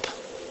IHOP.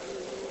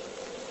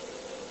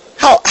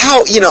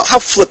 How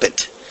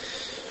flippant.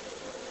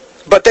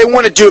 But they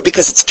want to do it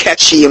because it's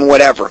catchy and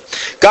whatever.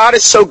 God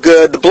is so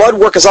good. The blood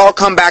work has all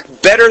come back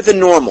better than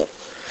normal.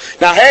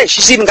 Now, hey,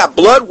 she's even got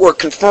blood work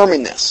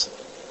confirming this.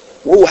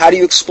 Whoa, how do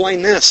you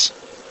explain this?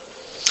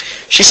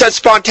 She said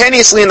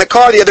spontaneously in the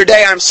car the other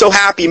day, I'm so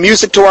happy.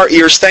 Music to our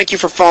ears. Thank you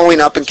for following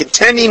up and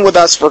contending with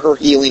us for her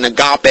healing.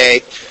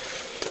 Agape.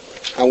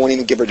 I won't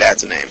even give her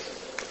dad's name.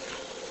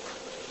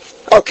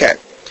 Okay.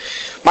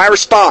 My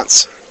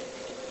response.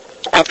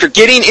 After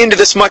getting into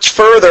this much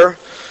further,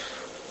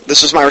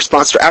 this was my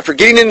response to, after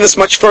getting into this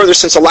much further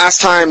since the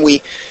last time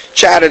we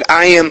chatted,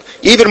 I am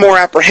even more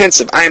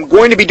apprehensive. I am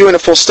going to be doing a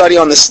full study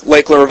on this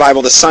Lakeland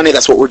Revival this Sunday.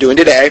 That's what we're doing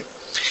today.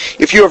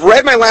 If you have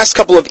read my last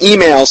couple of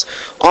emails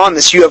on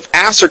this, you have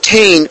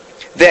ascertained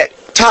that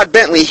Todd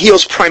Bentley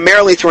heals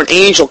primarily through an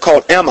angel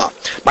called Emma.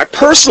 My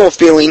personal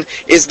feeling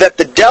is that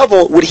the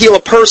devil would heal a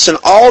person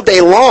all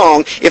day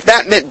long if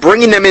that meant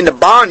bringing them into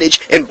bondage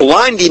and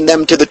blinding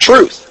them to the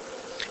truth.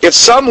 If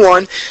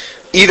someone,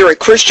 either a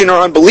Christian or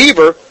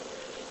unbeliever,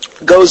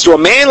 goes to a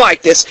man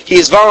like this, he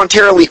is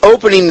voluntarily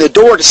opening the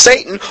door to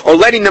Satan or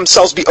letting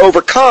themselves be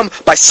overcome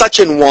by such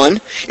an one.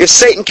 If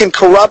Satan can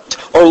corrupt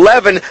or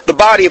leaven the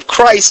body of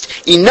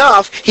Christ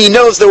enough, he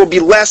knows there will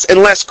be less and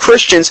less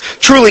Christians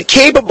truly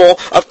capable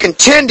of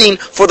contending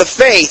for the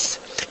faith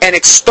and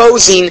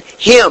exposing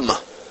him.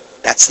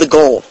 That's the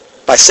goal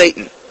by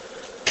Satan.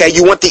 Okay,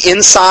 you want the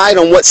inside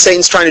on what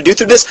Satan's trying to do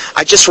through this?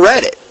 I just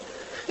read it.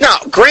 Now,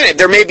 granted,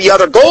 there may be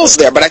other goals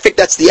there, but I think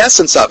that's the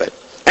essence of it.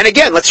 And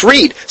again, let's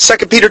read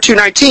 2 Peter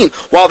 2:19.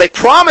 While they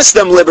promise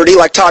them liberty,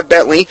 like Todd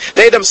Bentley,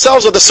 they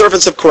themselves are the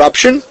servants of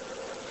corruption.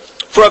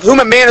 For of whom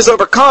a man is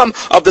overcome,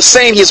 of the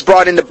same he is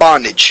brought into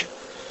bondage.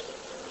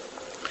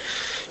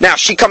 Now,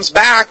 she comes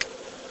back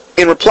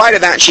in reply to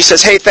that, and she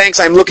says, hey, thanks,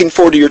 I'm looking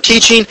forward to your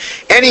teaching.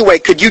 Anyway,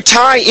 could you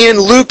tie in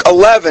Luke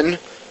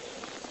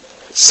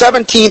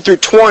 11:17 through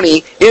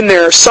 20 in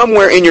there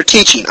somewhere in your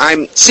teaching?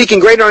 I'm seeking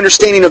greater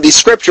understanding of these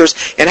scriptures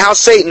and how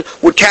Satan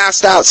would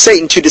cast out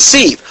Satan to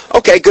deceive.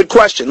 Okay, good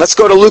question. Let's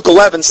go to Luke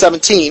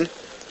 11:17.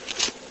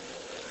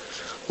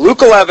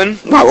 Luke 11,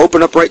 I'll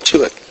open up right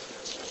to it.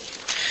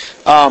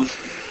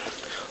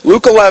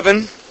 Luke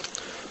 11,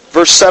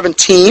 verse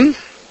 17.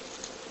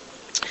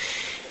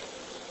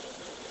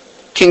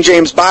 King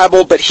James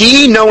Bible, but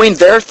he, knowing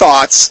their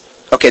thoughts,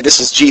 okay, this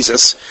is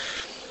Jesus.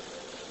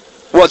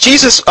 Well,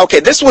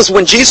 this was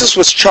when Jesus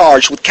was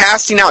charged with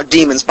casting out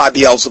demons by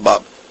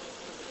Beelzebub.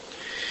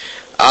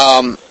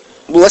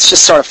 Let's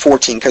just start at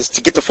 14, because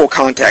to get the full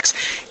context.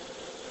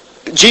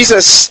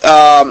 Jesus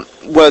and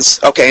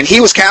he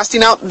was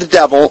casting out the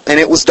devil, and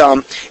it was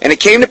dumb. And it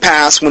came to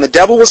pass, when the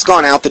devil was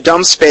gone out, the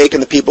dumb spake,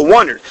 and the people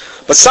wondered.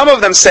 But some of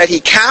them said,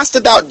 he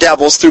casteth out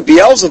devils through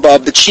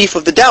Beelzebub, the chief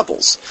of the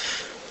devils.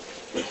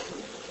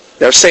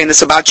 They're saying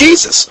this about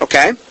Jesus,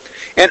 okay?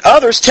 And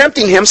others,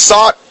 tempting him,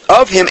 sought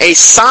of him a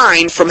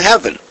sign from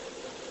heaven.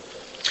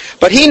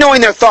 But he,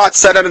 knowing their thoughts,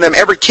 said unto them,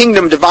 every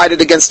kingdom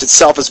divided against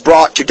itself is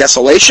brought to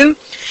desolation,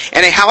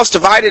 and a house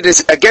divided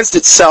against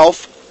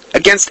itself,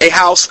 against a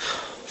house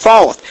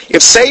falleth.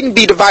 If Satan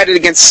be divided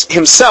against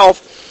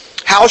himself,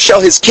 how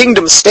shall his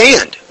kingdom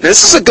stand? Now,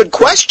 this is a good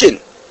question.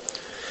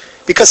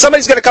 Because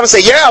somebody's going to come and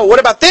say, yeah, what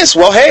about this?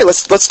 Well, hey,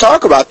 let's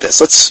talk about this.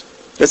 Let's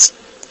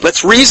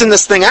reason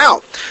this thing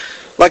out.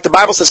 Like the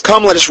Bible says,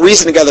 come, let us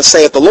reason together,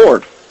 saith the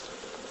Lord.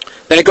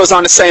 Then it goes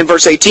on to say in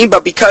verse 18,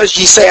 but because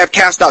ye say, I've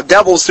cast out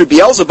devils through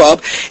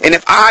Beelzebub, and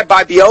if I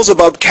by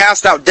Beelzebub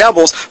cast out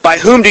devils, by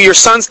whom do your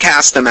sons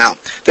cast them out?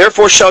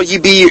 Therefore shall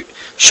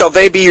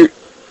they be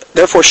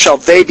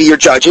your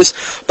judges.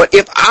 But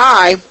if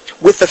I,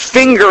 with the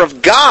finger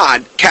of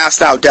God,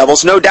 cast out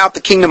devils, no doubt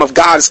the kingdom of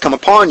God has come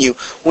upon you.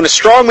 When a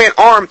strong man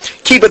armed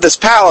keepeth his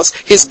palace,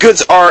 his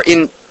goods are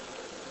in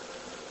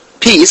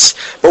peace.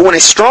 But when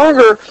a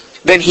stronger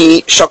than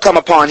he shall come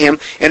upon him,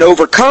 and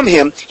overcome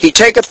him, he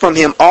taketh from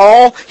him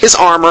all his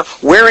armor,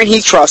 wherein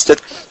he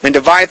trusteth, and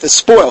divideth the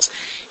spoils.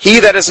 He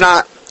that is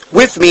not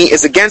with me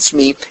is against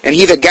me, and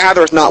he that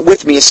gathereth not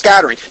with me is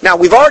scattering. Now,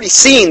 we've already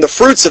seen the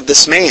fruits of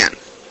this man.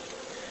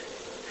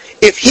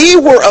 If he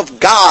were of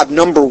God,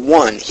 number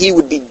one, he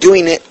would be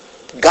doing it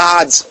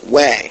God's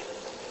way.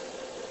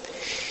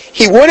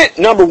 He wouldn't,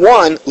 number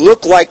one,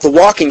 look like the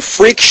walking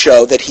freak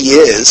show that he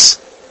is.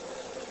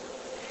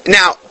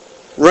 Now,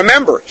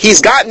 remember, he's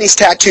gotten these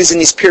tattoos and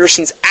these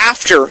piercings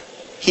after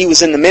he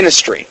was in the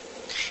ministry.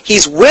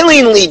 He's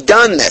willingly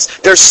done this.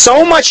 There's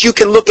so much you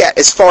can look at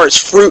as far as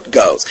fruit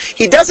goes.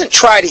 He doesn't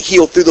try to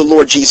heal through the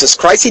Lord Jesus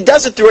Christ. He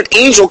does it through an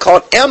angel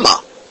called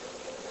Emma.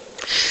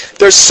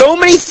 There's so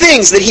many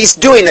things that he's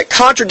doing that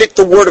contradict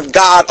the Word of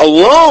God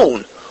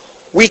alone.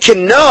 We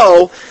can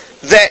know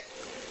that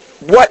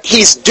what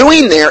he's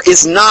doing there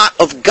is not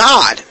of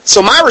God.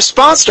 So my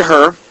response to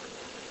her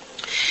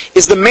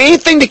is the main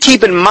thing to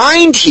keep in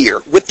mind here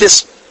with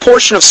this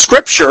portion of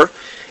Scripture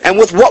and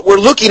with what we're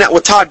looking at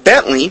with Todd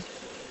Bentley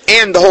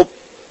and the whole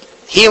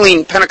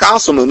healing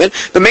Pentecostal movement,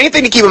 the main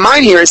thing to keep in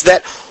mind here is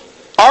that,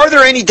 are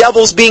there any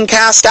devils being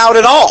cast out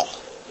at all?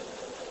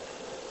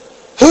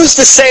 Who's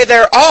to say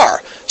there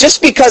are?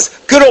 Just because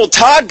good old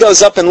Todd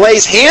goes up and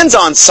lays hands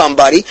on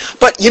somebody,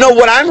 but you know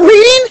what I'm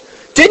reading?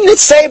 Didn't it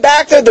say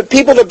back there the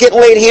people that get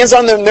laid hands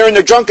on them, they're in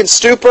their drunken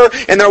stupor,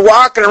 and they're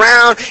walking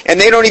around, and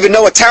they don't even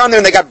know what's down there,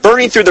 and they got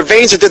burning through their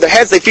veins or through their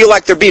heads. They feel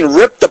like they're being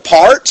ripped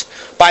apart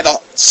by the,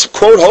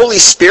 quote, Holy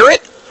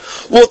Spirit?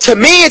 Well, to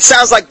me, it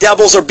sounds like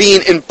devils are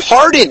being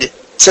imparted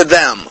to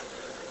them,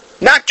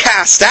 not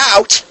cast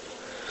out.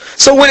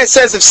 So when it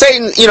says, if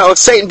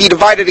Satan be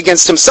divided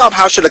against himself,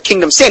 how should a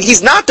kingdom stand?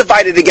 He's not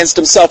divided against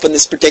himself in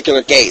this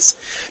particular case.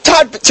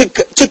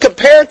 To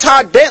compare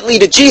Todd Bentley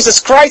to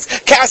Jesus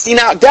Christ casting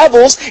out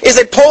devils is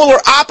a polar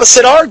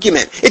opposite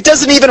argument. It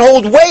doesn't even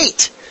hold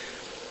weight.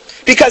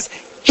 Because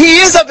he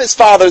is of his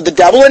father, the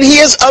devil, and he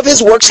is of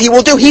his works he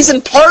will do. He's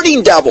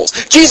imparting devils.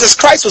 Jesus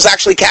Christ was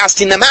actually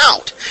casting them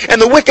out. And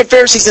the wicked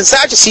Pharisees and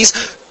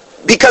Sadducees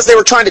because they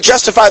were trying to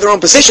justify their own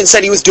position,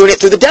 said he was doing it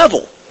through the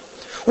devil.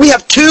 We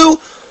have two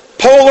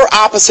polar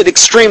opposite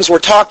extremes we're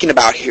talking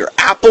about here.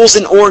 Apples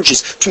and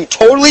oranges. Two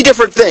totally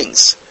different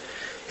things.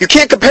 You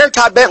can't compare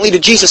Todd Bentley to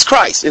Jesus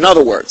Christ, in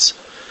other words.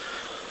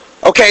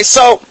 Okay,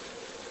 so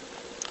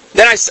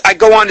then I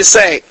go on to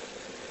say,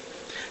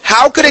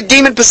 how could a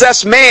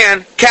demon-possessed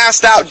man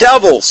cast out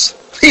devils?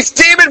 He's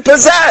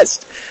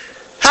demon-possessed.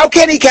 How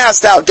can he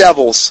cast out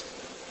devils?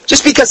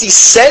 Just because he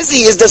says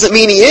he is doesn't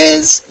mean he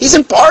is. He's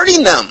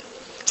imparting them.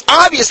 It's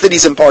obvious that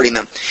he's imparting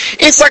them.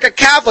 It's like a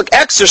Catholic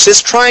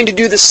exorcist trying to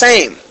do the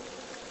same.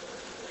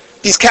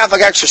 These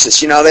Catholic exorcists,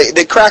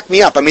 they crack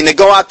me up. I mean, they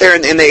go out there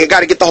and they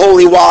got to get the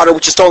holy water,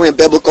 which is totally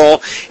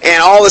unbiblical,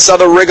 and all this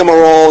other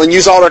rigmarole, and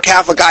use all their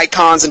Catholic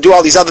icons and do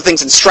all these other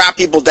things and strap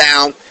people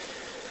down.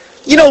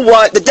 You know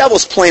what? The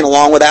devil's playing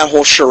along with that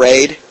whole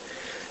charade.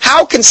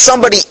 How can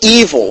somebody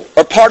evil,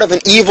 or part of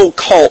an evil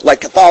cult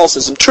like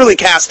Catholicism, truly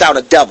cast out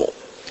a devil?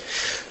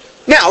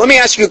 Now, let me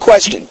ask you a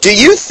question. Do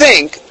you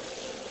think,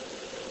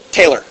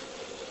 Taylor,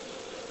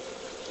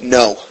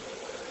 no.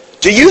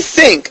 Do you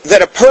think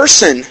that a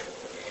person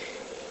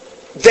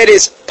that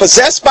is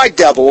possessed by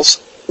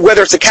devils,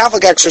 whether it's a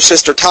Catholic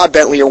exorcist or Todd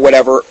Bentley or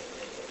whatever,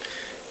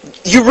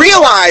 you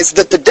realize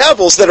that the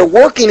devils that are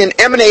working and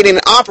emanating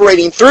and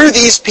operating through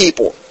these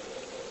people,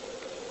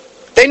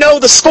 they know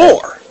the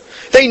score.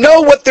 They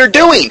know what they're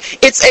doing.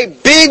 It's a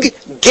big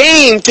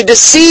game to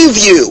deceive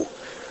you.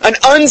 An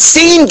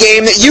unseen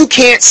game that you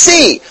can't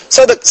see.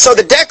 So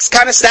the deck's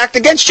kind of stacked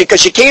against you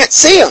because you can't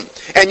see them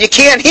and you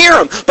can't hear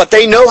them, but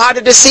they know how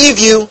to deceive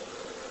you.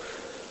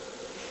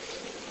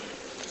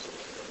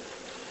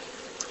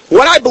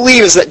 What I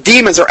believe is that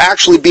demons are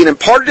actually being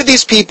imparted to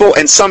these people,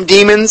 and some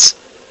demons,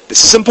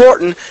 this is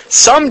important,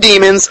 some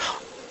demons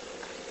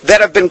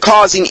that have been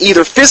causing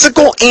either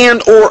physical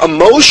and or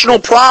emotional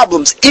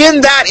problems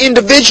in that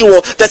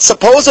individual that's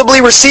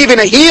supposedly receiving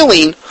a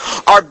healing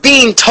are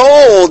being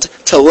told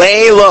to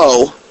lay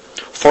low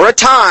for a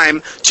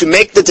time to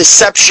make the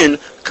deception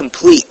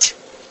complete.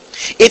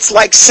 It's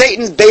like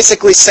Satan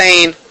basically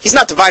saying, he's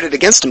not divided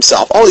against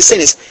himself. All he's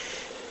saying is,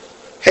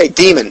 hey,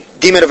 demon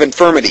of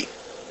infirmity,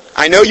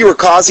 I know you were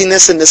causing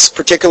this in this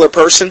particular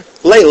person.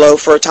 Lay low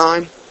for a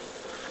time.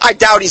 I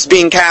doubt he's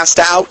being cast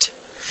out.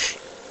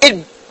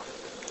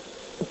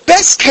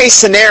 Best case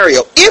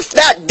scenario, if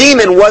that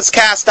demon was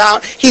cast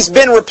out, he's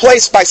been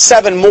replaced by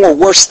 7 more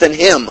worse than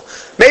him.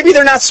 Maybe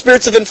they're not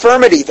spirits of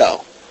infirmity,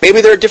 though.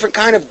 Maybe they're a different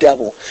kind of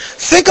devil.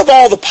 Think of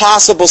all the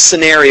possible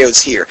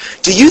scenarios here.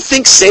 Do you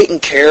think Satan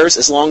cares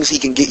as long as he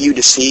can get you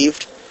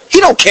deceived? He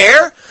don't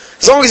care.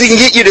 As long as he can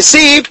get you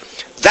deceived,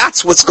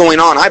 that's what's going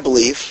on, I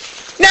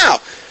believe. Now,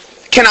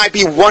 can I be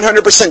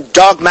 100%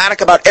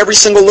 dogmatic about every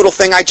single little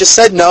thing I just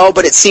said? No,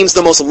 but it seems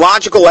the most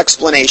logical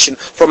explanation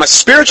from a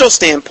spiritual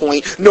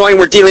standpoint, knowing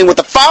we're dealing with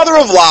the father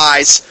of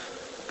lies.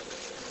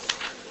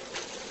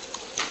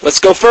 Let's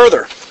go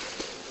further.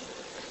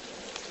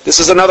 This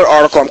is another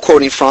article I'm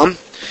quoting from.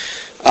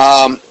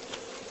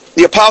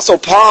 The Apostle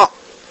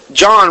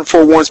John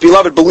forewarns,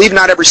 Beloved, believe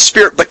not every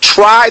spirit, but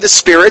try the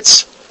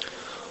spirits,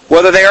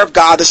 whether they are of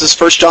God. This is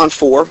 1 John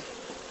 4.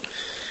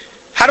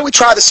 How do we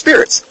try the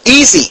spirits?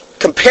 Easy.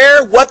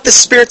 Compare what the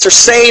spirits are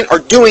saying or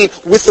doing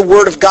with the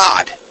Word of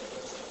God.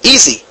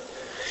 Easy.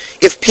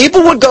 If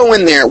people would go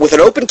in there with an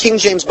open King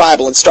James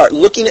Bible and start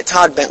looking at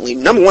Todd Bentley,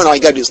 number one, all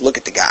you got to do is look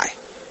at the guy.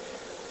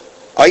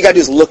 All you got to do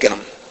is look at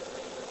him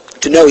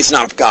to know he's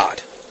not of God.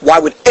 Why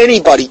would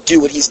anybody do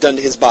what he's done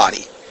to his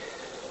body?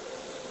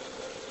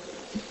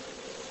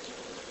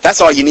 That's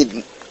all you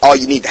need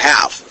to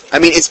have. I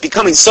mean, it's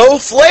becoming so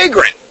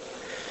flagrant,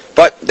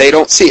 but they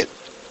don't see it.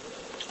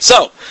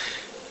 So,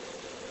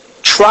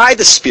 try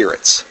the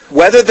spirits,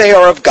 whether they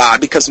are of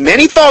God, because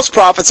many false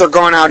prophets are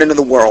going out into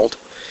the world.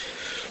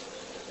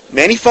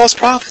 Many false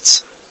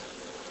prophets.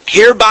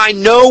 Hereby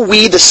know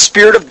we the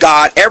Spirit of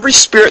God. Every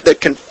spirit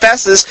that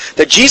confesses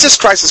that Jesus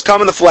Christ has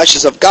come in the flesh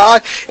is of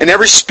God, and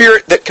every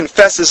spirit that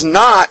confesses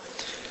not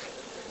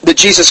that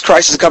Jesus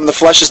Christ has come in the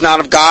flesh is not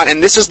of God.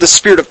 And this is the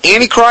spirit of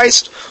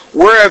Antichrist,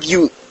 whereof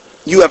you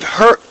have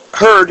heard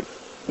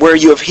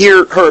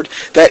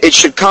that it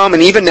should come,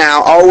 and even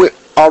now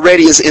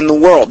already is in the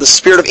world. The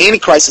spirit of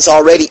Antichrist is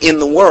already in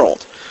the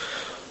world.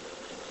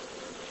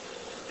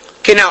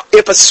 Okay, now,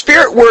 if a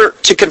spirit were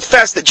to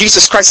confess that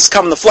Jesus Christ has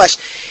come in the flesh,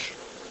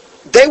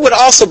 they would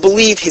also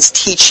believe his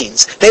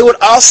teachings. They would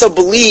also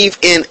believe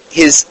in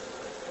his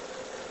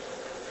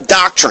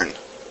doctrine.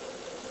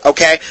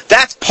 Okay?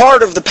 That's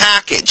part of the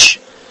package.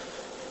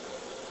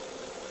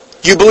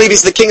 You believe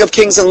he's the King of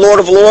Kings and Lord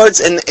of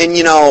Lords and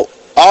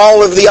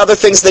all of the other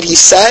things that he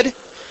said?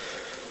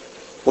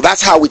 Well,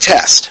 that's how we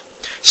test.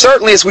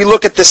 Certainly, as we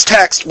look at this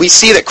text, we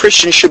see that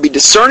Christians should be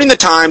discerning the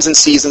times and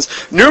seasons.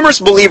 Numerous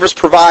believers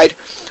provide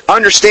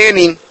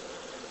understanding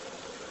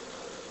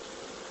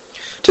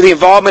to the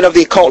involvement of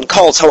the occult and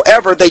cults.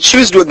 However, they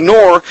choose to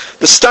ignore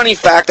the stunning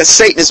fact that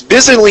Satan is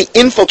busily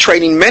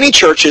infiltrating many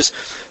churches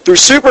through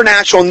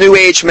supernatural New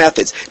Age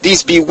methods.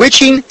 These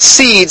bewitching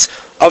seeds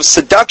of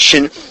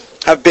seduction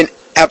have been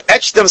have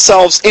etched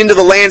themselves into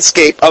the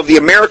landscape of the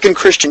American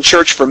Christian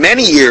church for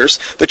many years.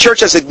 The church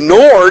has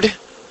ignored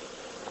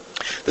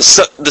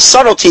the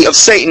subtlety of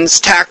Satan's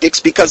tactics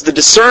because the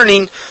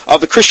discerning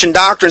of the Christian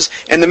doctrines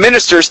and the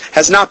ministers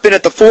has not been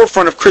at the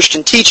forefront of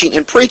Christian teaching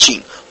and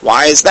preaching.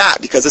 Why is that?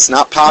 Because it's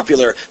not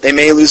popular. They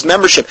may lose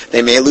membership.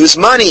 They may lose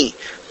money.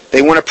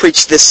 They want to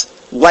preach this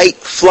light,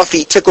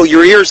 fluffy, tickle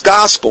your ears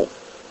gospel.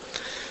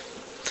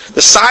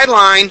 The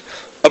sideline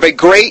of a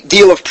great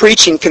deal of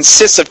preaching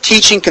consists of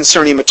teaching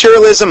concerning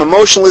materialism,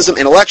 emotionalism,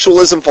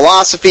 intellectualism,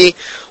 philosophy.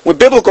 When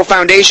biblical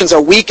foundations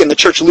are weak and the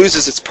church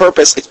loses its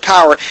purpose, its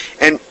power,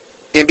 and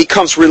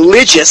becomes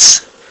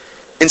religious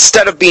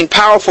instead of being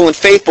powerful and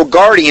faithful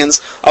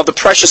guardians of the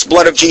precious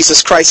blood of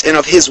Jesus Christ and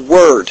of His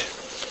Word.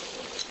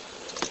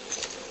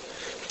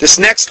 This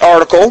next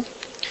article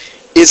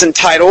is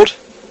entitled,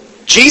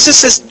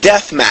 Jesus'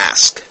 Death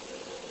Mask.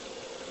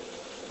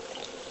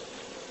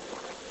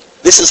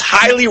 This is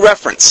highly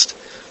referenced.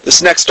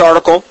 This next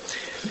article,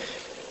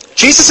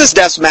 Jesus'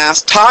 Death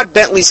Mask, Todd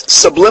Bentley's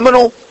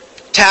Subliminal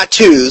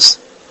Tattoos,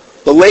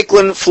 the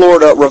Lakeland,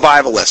 Florida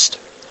Revivalist.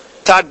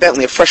 Todd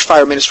Bentley of Fresh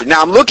Fire Ministry.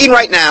 Now, I'm looking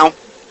right now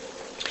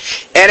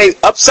at an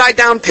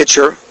upside-down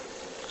picture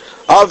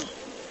of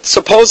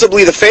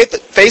supposedly the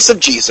face of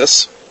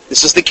Jesus.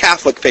 This is the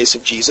Catholic face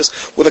of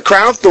Jesus, with a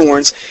crown of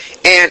thorns,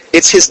 and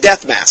it's his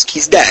death mask.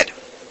 He's dead.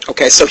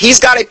 Okay, so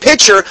he's got a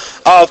picture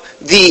of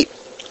the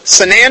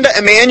Sananda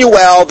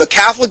Emmanuel, the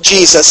Catholic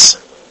Jesus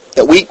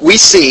that we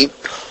see,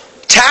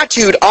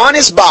 tattooed on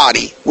his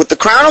body with the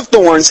crown of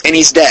thorns, and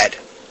he's dead.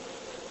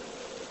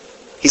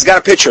 He's got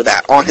a picture of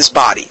that on his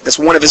body. That's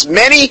one of his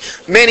many,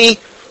 many,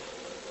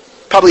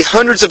 probably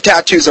hundreds of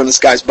tattoos on this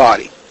guy's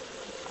body.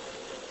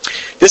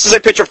 This is a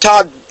picture of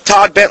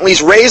Todd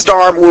Bentley's raised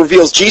arm who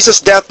reveals Jesus'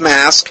 death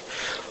mask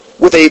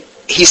with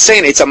he's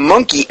saying it's a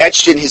monkey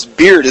etched in his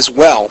beard as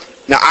well.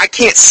 Now, I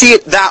can't see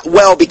it that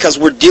well because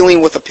we're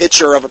dealing with a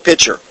picture of a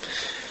picture.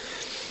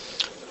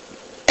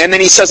 And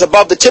then he says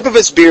above the tip of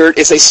his beard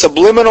is a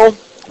subliminal,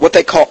 what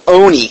they call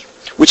Oni,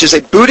 which is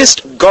a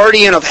Buddhist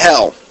guardian of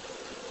hell.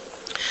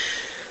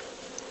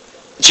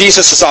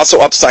 Jesus is also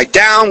upside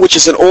down, which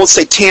is an old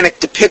satanic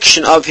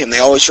depiction of him. They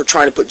always are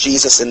trying to put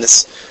Jesus in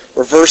this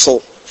reversal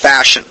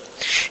fashion.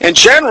 In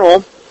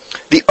general,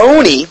 the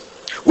Oni,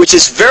 which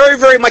is very,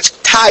 very much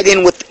tied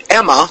in with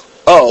Emma,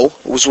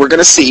 as we're going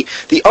to see,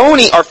 the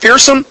Oni are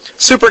fearsome,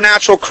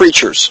 supernatural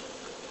creatures.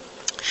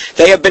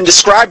 They have been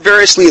described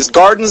variously as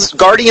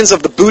guardians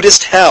of the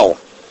Buddhist hell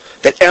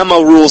that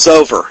Emma rules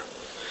over.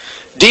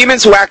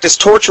 Demons who act as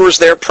torturers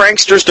there,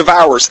 pranksters,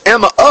 devourers.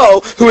 Emma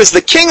who is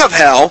the king of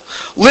hell,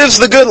 lives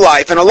the good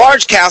life in a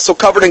large castle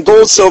covered in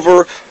gold,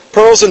 silver,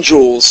 pearls, and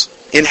jewels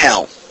in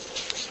hell.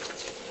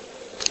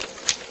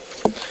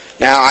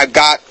 Now,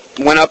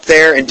 went up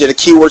there and did a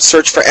keyword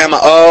search for Emma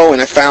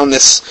and I found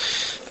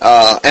this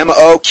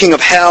Emma king of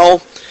hell,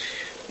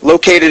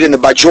 located in the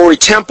Bajori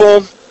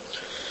Temple.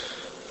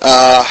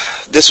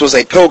 This was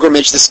a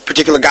pilgrimage this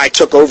particular guy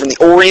took over in the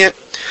Orient.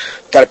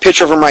 Got a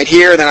picture of him right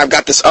here. Then I've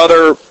got this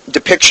other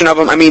depiction of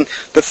him. I mean,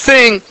 the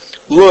thing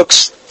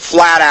looks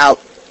flat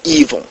out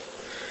evil.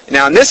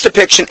 Now, in this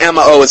depiction,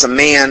 Emma is a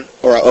man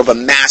or of a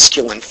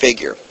masculine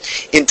figure.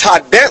 In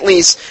Todd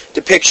Bentley's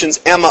depictions,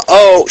 Emma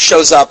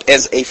shows up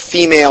as a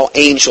female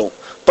angel.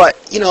 But,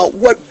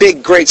 what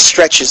big, great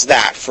stretch is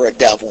that for a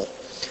devil?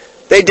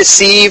 They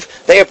deceive.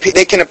 They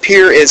can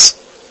appear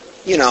as,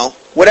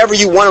 whatever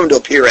you want them to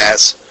appear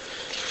as.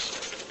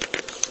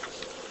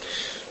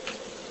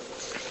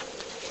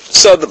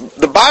 So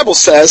the Bible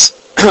says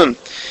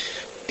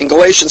in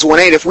Galatians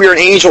 1:8, if we are an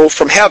angel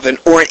from heaven,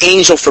 or an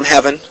angel from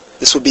heaven,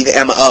 this would be the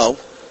Emma.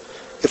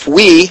 If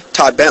we,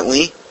 Todd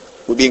Bentley,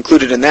 would be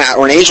included in that,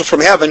 or an angel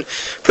from heaven,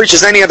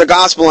 preaches any other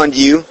gospel unto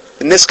you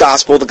than this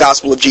gospel, the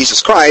gospel of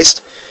Jesus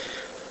Christ,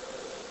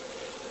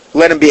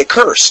 let him be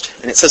accursed.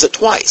 And it says it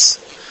twice.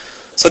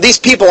 So these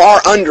people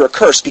are under a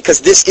curse because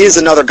this is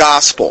another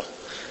gospel.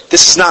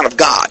 This is not of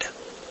God,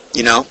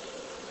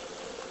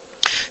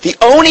 The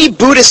Oni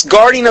Buddhist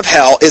guardian of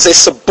hell is a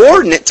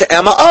subordinate to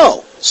Emma.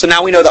 So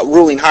now we know that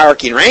ruling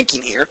hierarchy and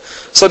ranking here.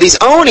 So these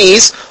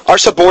Onis are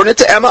subordinate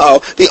to Emma.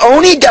 The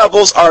Oni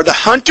devils are the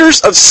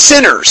hunters of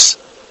sinners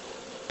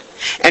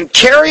and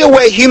carry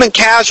away human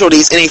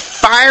casualties in a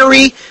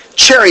fiery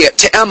chariot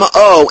to Emma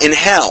in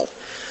hell.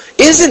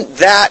 Isn't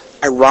that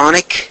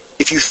ironic?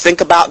 If you think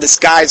about this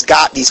guy's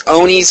got these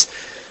Onis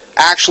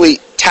actually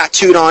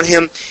tattooed on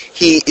him.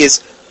 He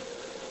is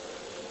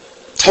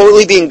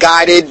totally being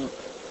guided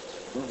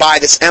by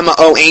this Emma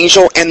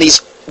angel, and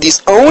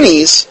these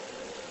Onis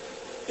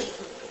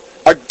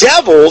are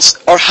devils,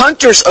 are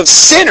hunters of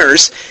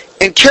sinners,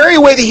 and carry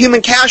away the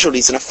human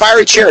casualties in a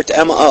fiery chariot to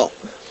Emma.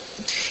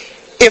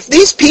 If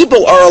these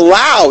people are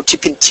allowed to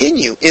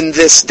continue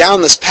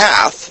down this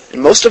path,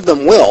 and most of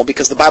them will,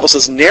 because the Bible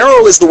says,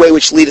 narrow is the way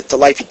which leadeth to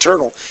life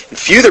eternal, and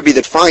few there be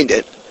that find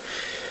it,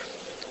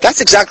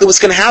 that's exactly what's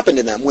going to happen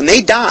to them. When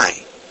they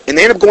die, and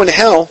they end up going to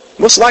hell,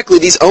 most likely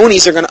these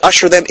Onis are going to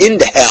usher them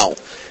into hell.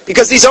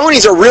 Because these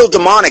Onis are real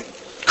demonic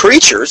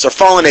creatures, or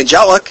fallen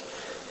angelic.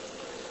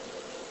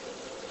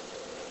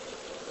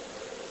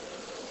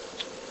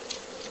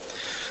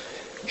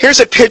 Here's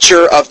a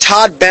picture of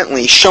Todd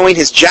Bentley showing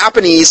his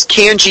Japanese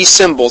kanji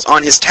symbols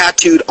on his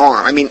tattooed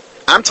arm. I mean,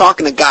 I'm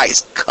talking the guy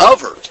is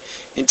covered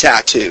in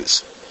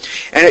tattoos.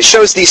 And it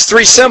shows these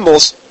three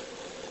symbols.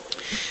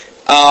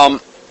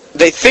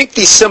 They think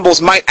these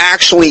symbols might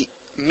actually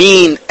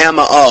mean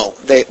MO.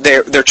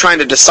 They're trying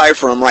to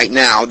decipher them right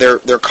now. They're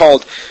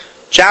called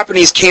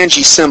Japanese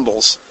kanji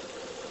symbols.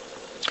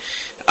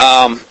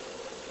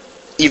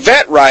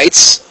 Yvette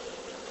writes,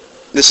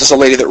 this is a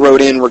lady that wrote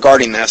in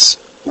regarding this,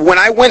 when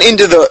I went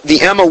into the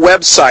Emma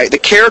website, the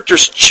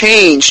characters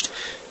changed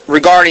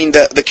regarding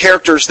the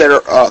characters that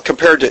are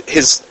compared to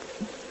his,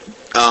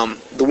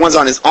 the ones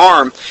on his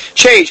arm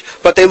changed,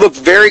 but they look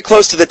very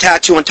close to the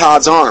tattoo on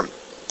Todd's arm,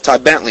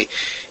 Todd Bentley.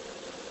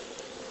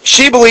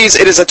 She believes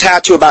it is a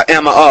tattoo about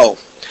MO.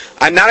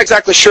 I'm not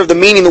exactly sure of the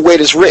meaning the way it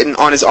is written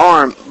on his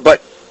arm,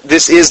 but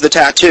this is the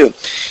tattoo.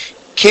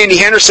 Candy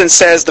Henderson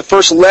says the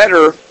first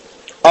letter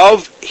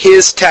of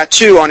his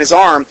tattoo on his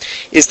arm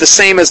is the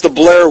same as the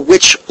Blair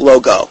Witch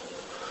logo.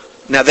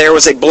 Now there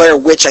was a Blair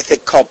Witch, I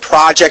think, called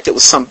Project. It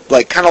was some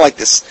kind of like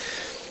this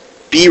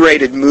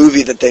B-rated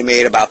movie that they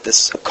made about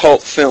this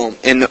occult film.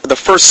 And the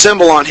first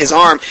symbol on his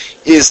arm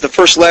is the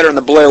first letter in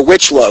the Blair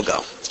Witch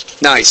logo.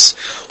 Nice.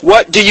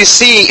 What do you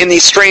see in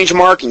these strange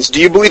markings?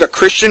 Do you believe a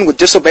Christian would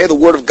disobey the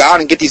Word of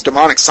God and get these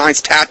demonic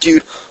signs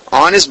tattooed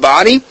on his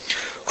body?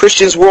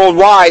 Christians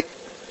worldwide,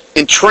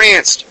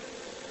 entranced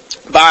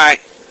by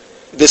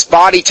this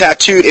body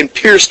tattooed and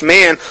pierced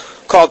man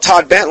called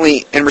Todd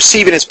Bentley and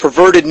receiving his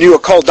perverted new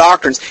occult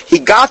doctrines, he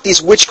got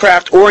these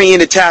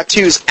witchcraft-oriented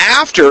tattoos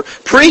after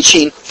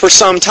preaching for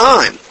some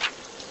time.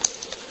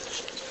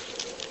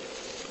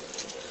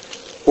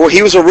 Well,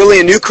 he was really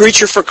a new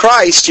creature for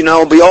Christ.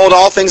 Behold,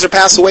 all things are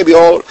passed away.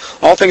 Behold,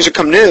 all things are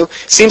come new.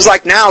 Seems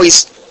like now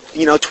he's,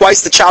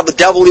 twice the child of the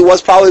devil he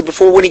was probably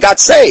before when he got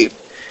saved.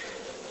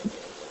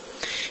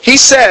 He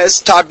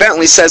says, Todd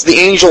Bentley says, the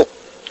angel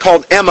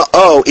called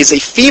MO is a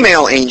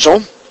female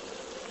angel.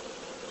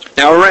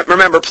 Now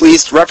remember,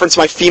 please reference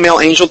my female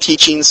angel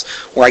teachings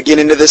where I get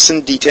into this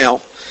in detail.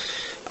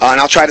 And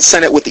I'll try to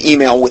send it with the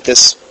email with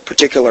this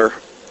particular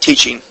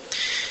teaching.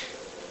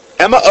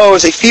 MO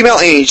is a female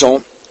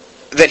angel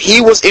that he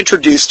was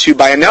introduced to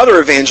by another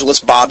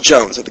evangelist, Bob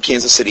Jones, of the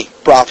Kansas City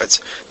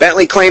Prophets.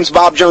 Bentley claims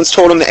Bob Jones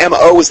told him that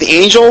MO was the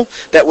angel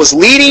that was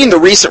leading the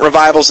recent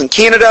revivals in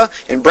Canada,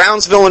 in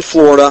Brownsville, and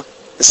Florida.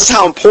 This is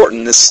how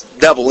important this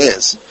devil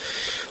is.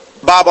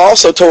 Bob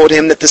also told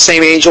him that the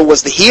same angel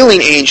was the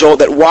healing angel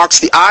that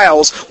walks the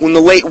aisles when the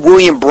late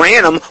William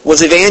Branham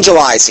was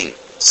evangelizing.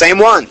 Same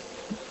one.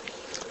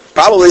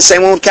 Probably the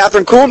same one with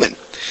Catherine Kuhlman.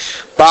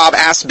 Bob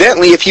asked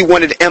Bentley if he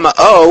wanted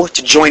MO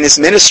to join his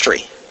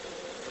ministry.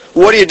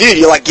 What do? Do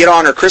you get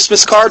on her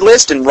Christmas card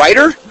list and write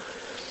her?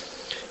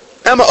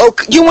 MO,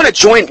 you want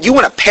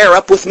to pair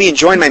up with me and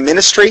join my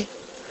ministry?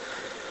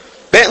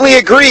 Bentley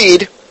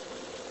agreed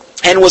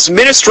and was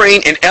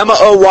ministering, and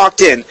MO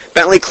walked in.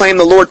 Bentley claimed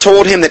the Lord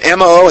told him that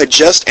MO had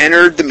just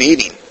entered the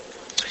meeting.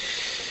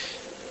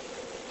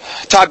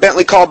 Todd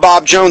Bentley called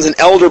Bob Jones an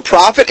elder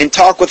prophet and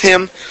talked with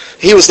him.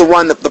 He was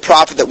the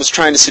prophet that was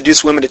trying to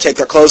seduce women to take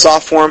their clothes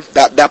off for him,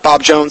 that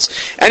Bob Jones.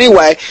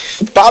 Anyway,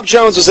 Bob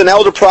Jones was an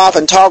elder prophet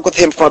and talked with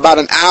him for about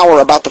an hour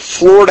about the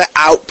Florida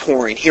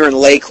outpouring here in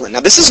Lakeland. Now,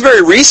 this is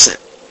very recent.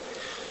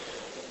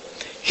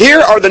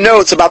 Here are the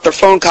notes about their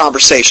phone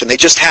conversation they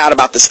just had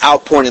about this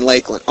outpouring in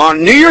Lakeland.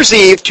 On New Year's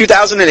Eve,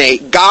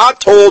 2008, God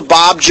told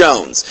Bob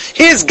Jones,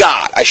 his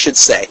God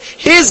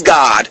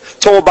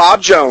told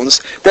Bob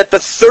Jones that the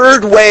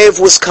third wave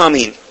was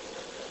coming.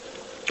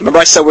 Remember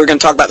I said we were going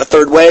to talk about the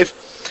third wave?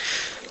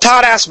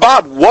 Todd asked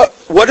Bob,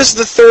 what is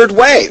the third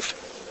wave?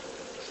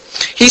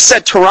 He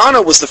said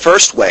Toronto was the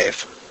first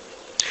wave.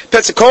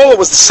 Pensacola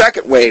was the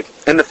second wave.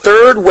 And the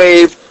third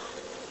wave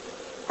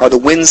are the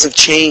winds of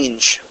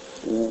change.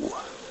 Ooh.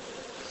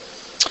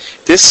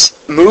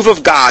 This move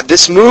of God,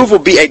 this move will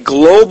be a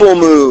global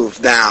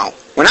move now.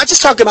 We're not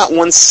just talking about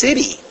one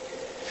city.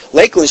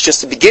 Lakeland's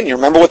just the beginning.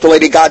 Remember what the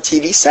Lady God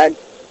TV said?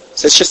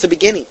 So it's just the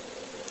beginning.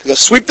 He goes,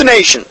 sweep the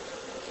nation.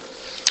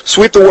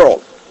 Sweep the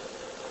world.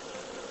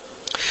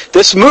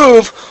 This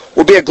move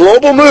will be a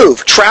global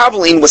move,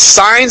 traveling with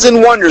signs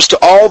and wonders to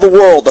all the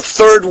world. The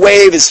third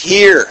wave is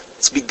here.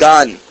 It's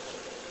begun.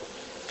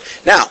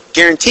 Now,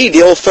 guaranteed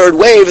the old third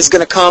wave is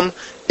going to come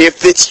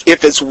if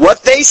it's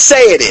what they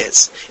say it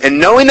is. And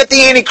knowing that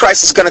the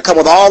Antichrist is going to come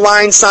with all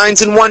lying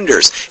signs and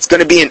wonders, it's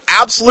going to be in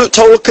absolute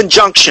total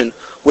conjunction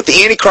with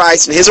the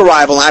Antichrist and his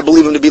arrival, and I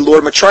believe him to be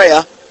Lord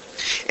Maitreya.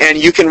 And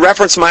you can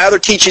reference my other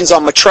teachings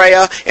on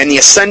Maitreya and the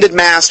Ascended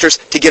Masters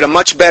to get a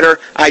much better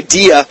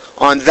idea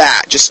on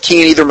that. Just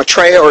key in either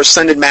Maitreya or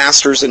Ascended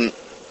Masters and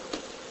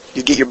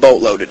you get your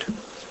boat loaded.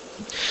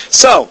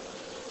 So,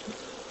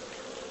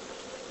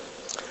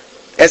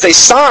 as a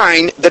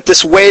sign that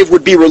this wave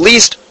would be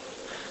released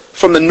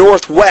from the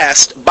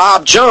northwest,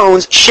 Bob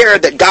Jones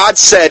shared that God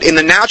said in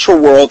the natural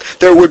world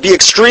there would be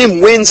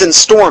extreme winds and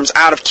storms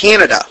out of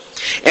Canada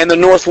and the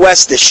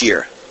northwest this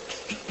year.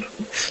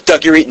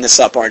 Doug, you're eating this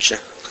up, aren't you?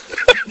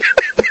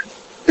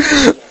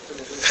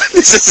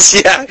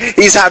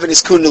 He's having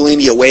his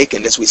Kundalini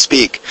awakened as we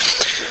speak.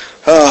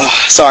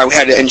 Sorry, we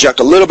had to inject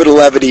a little bit of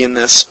levity in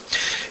this.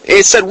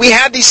 It said, we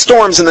had these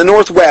storms in the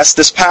northwest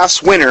this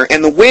past winter,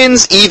 and the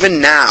winds even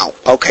now.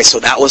 Okay, so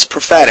that was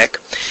prophetic.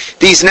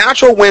 These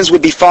natural winds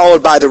would be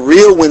followed by the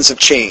real winds of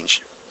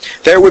change.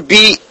 There would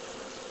then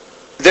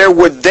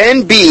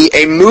be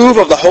a move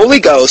of the Holy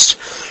Ghost,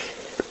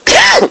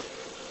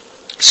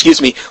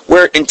 excuse me,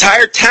 where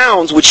entire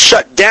towns would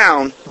shut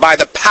down by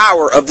the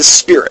power of the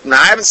Spirit.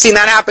 Now, I haven't seen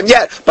that happen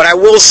yet, but I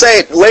will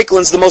say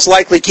Lakeland's the most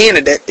likely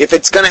candidate if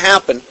it's going to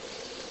happen.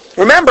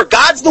 Remember,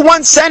 God's the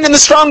one sending the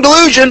strong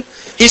delusion.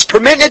 He's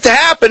permitting it to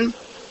happen.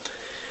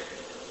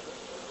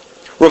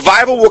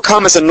 Revival will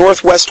come as a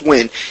northwest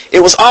wind.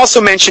 It was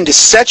also mentioned to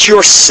set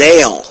your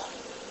sail.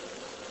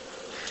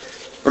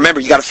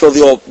 Remember, you got to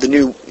fill the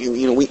new.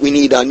 We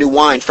need new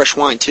wine, fresh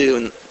wine too,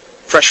 and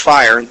fresh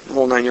fire, and the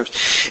whole 9 years.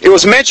 It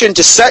was mentioned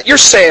to set your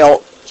sail,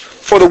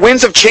 for the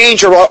winds of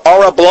change are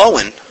a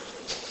blowing.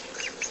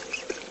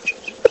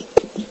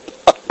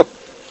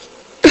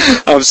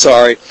 I'm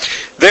sorry.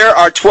 There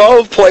are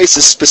 12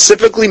 places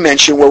specifically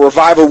mentioned where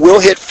revival will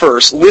hit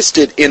first,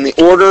 listed in the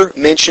order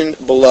mentioned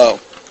below.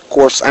 Of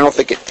course, I don't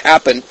think it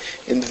happened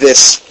in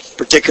this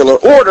particular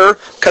order,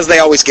 because they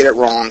always get it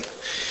wrong.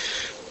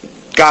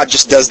 God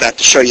just does that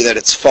to show you that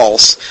it's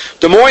false.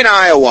 Des Moines,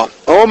 Iowa.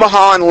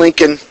 Omaha and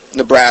Lincoln,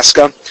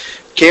 Nebraska.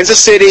 Kansas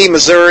City,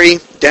 Missouri.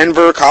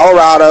 Denver,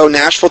 Colorado.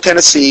 Nashville,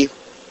 Tennessee.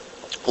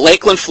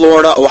 Lakeland,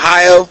 Florida.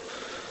 Ohio.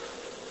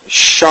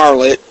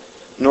 Charlotte,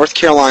 North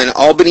Carolina.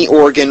 Albany,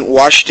 Oregon.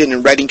 Washington,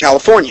 and Redding,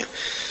 California.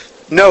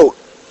 Note,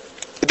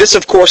 this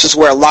of course is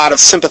where a lot of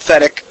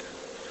sympathetic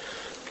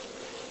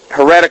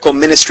heretical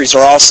ministries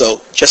are also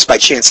just by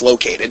chance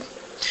located.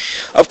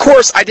 Of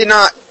course, I did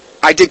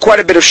quite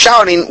a bit of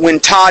shouting when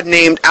Todd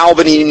named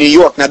Albany, New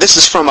York. Now, this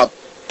is from a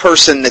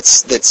person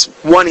that's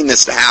wanting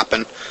this to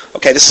happen.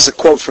 Okay, this is a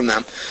quote from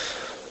them.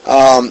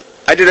 I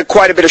did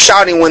quite a bit of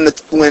shouting when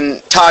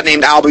Todd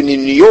named Albany,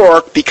 New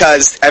York,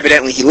 because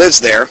evidently he lives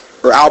there,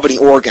 or Albany,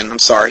 Oregon, I'm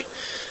sorry,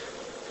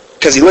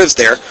 because he lives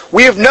there.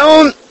 We have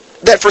known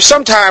that for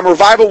some time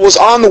revival was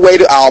on the way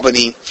to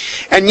Albany,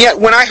 and yet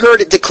when I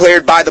heard it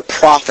declared by the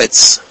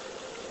prophets,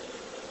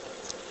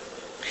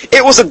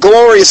 it was a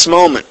glorious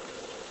moment.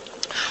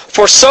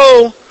 For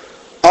so,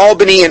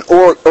 Albany and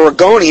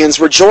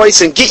Oregonians,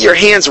 rejoice and get your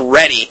hands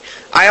ready.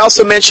 I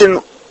also mention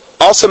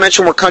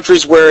more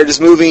countries where it is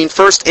moving.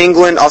 First,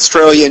 England,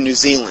 Australia, and New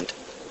Zealand.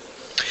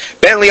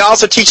 Bentley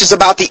also teaches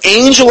about the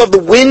angel of the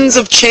winds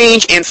of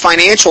change and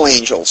financial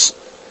angels.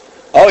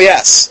 Oh,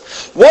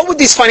 yes. What would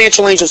these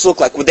financial angels look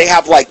like? Would they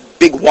have, like,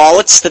 big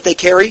wallets that they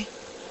carry?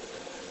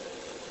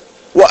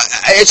 Well,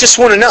 I just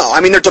want to know.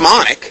 I mean, they're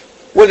demonic.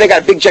 What, they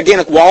got a big,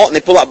 gigantic wallet, and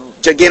they pull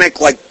out gigantic,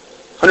 like,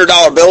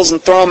 $100 bills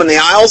and throw them in the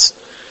aisles?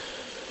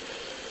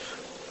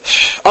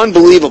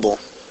 Unbelievable.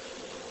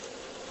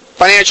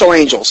 Financial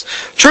angels.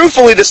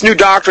 Truthfully, this new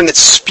doctrine that's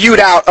spewed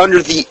out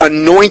under the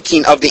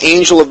anointing of the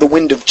angel of the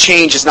wind of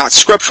change is not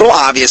scriptural,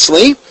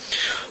 obviously.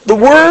 The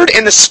Word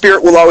and the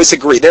Spirit will always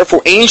agree.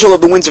 Therefore, angel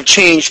of the winds of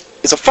change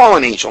is a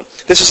fallen angel.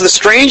 This is the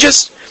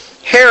strangest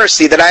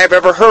heresy that I have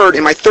ever heard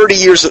in my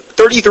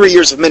 33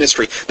 years of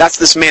ministry. That's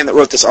this man that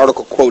wrote this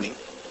article quoting.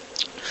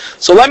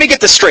 So let me get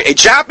this straight. A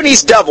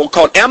Japanese devil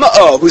called Emma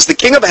O, who's the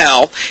king of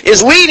hell,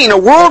 is leading a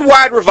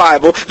worldwide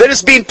revival that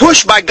is being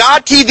pushed by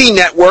God TV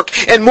Network,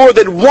 and more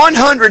than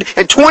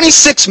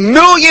 126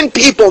 million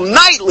people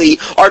nightly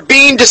are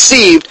being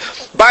deceived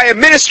by a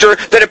minister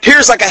that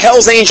appears like a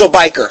Hell's Angel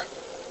biker.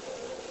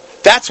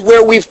 That's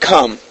where we've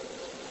come.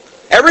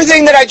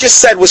 Everything that I just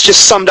said was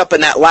just summed up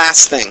in that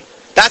last thing.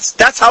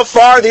 That's how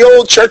far the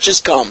old church has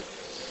come.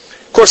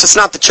 Of course, it's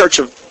not the church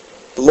of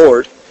the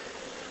Lord.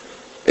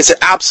 It's an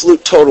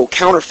absolute total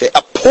counterfeit.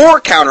 A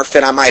poor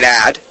counterfeit, I might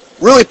add.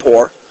 Really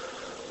poor.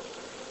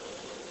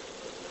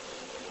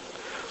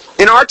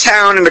 In our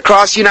town and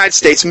across the United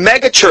States,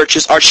 mega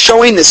churches are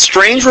showing this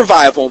strange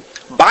revival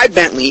by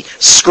Bentley,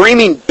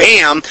 screaming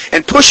BAM,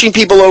 and pushing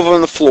people over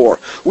on the floor.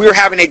 We are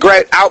having a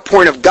great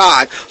outpouring of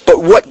God,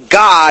 but what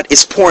God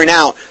is pouring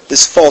out,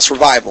 this false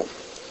revival.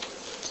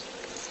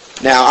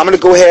 Now, I'm going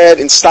to go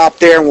ahead and stop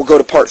there, and we'll go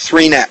to part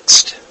 3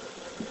 next.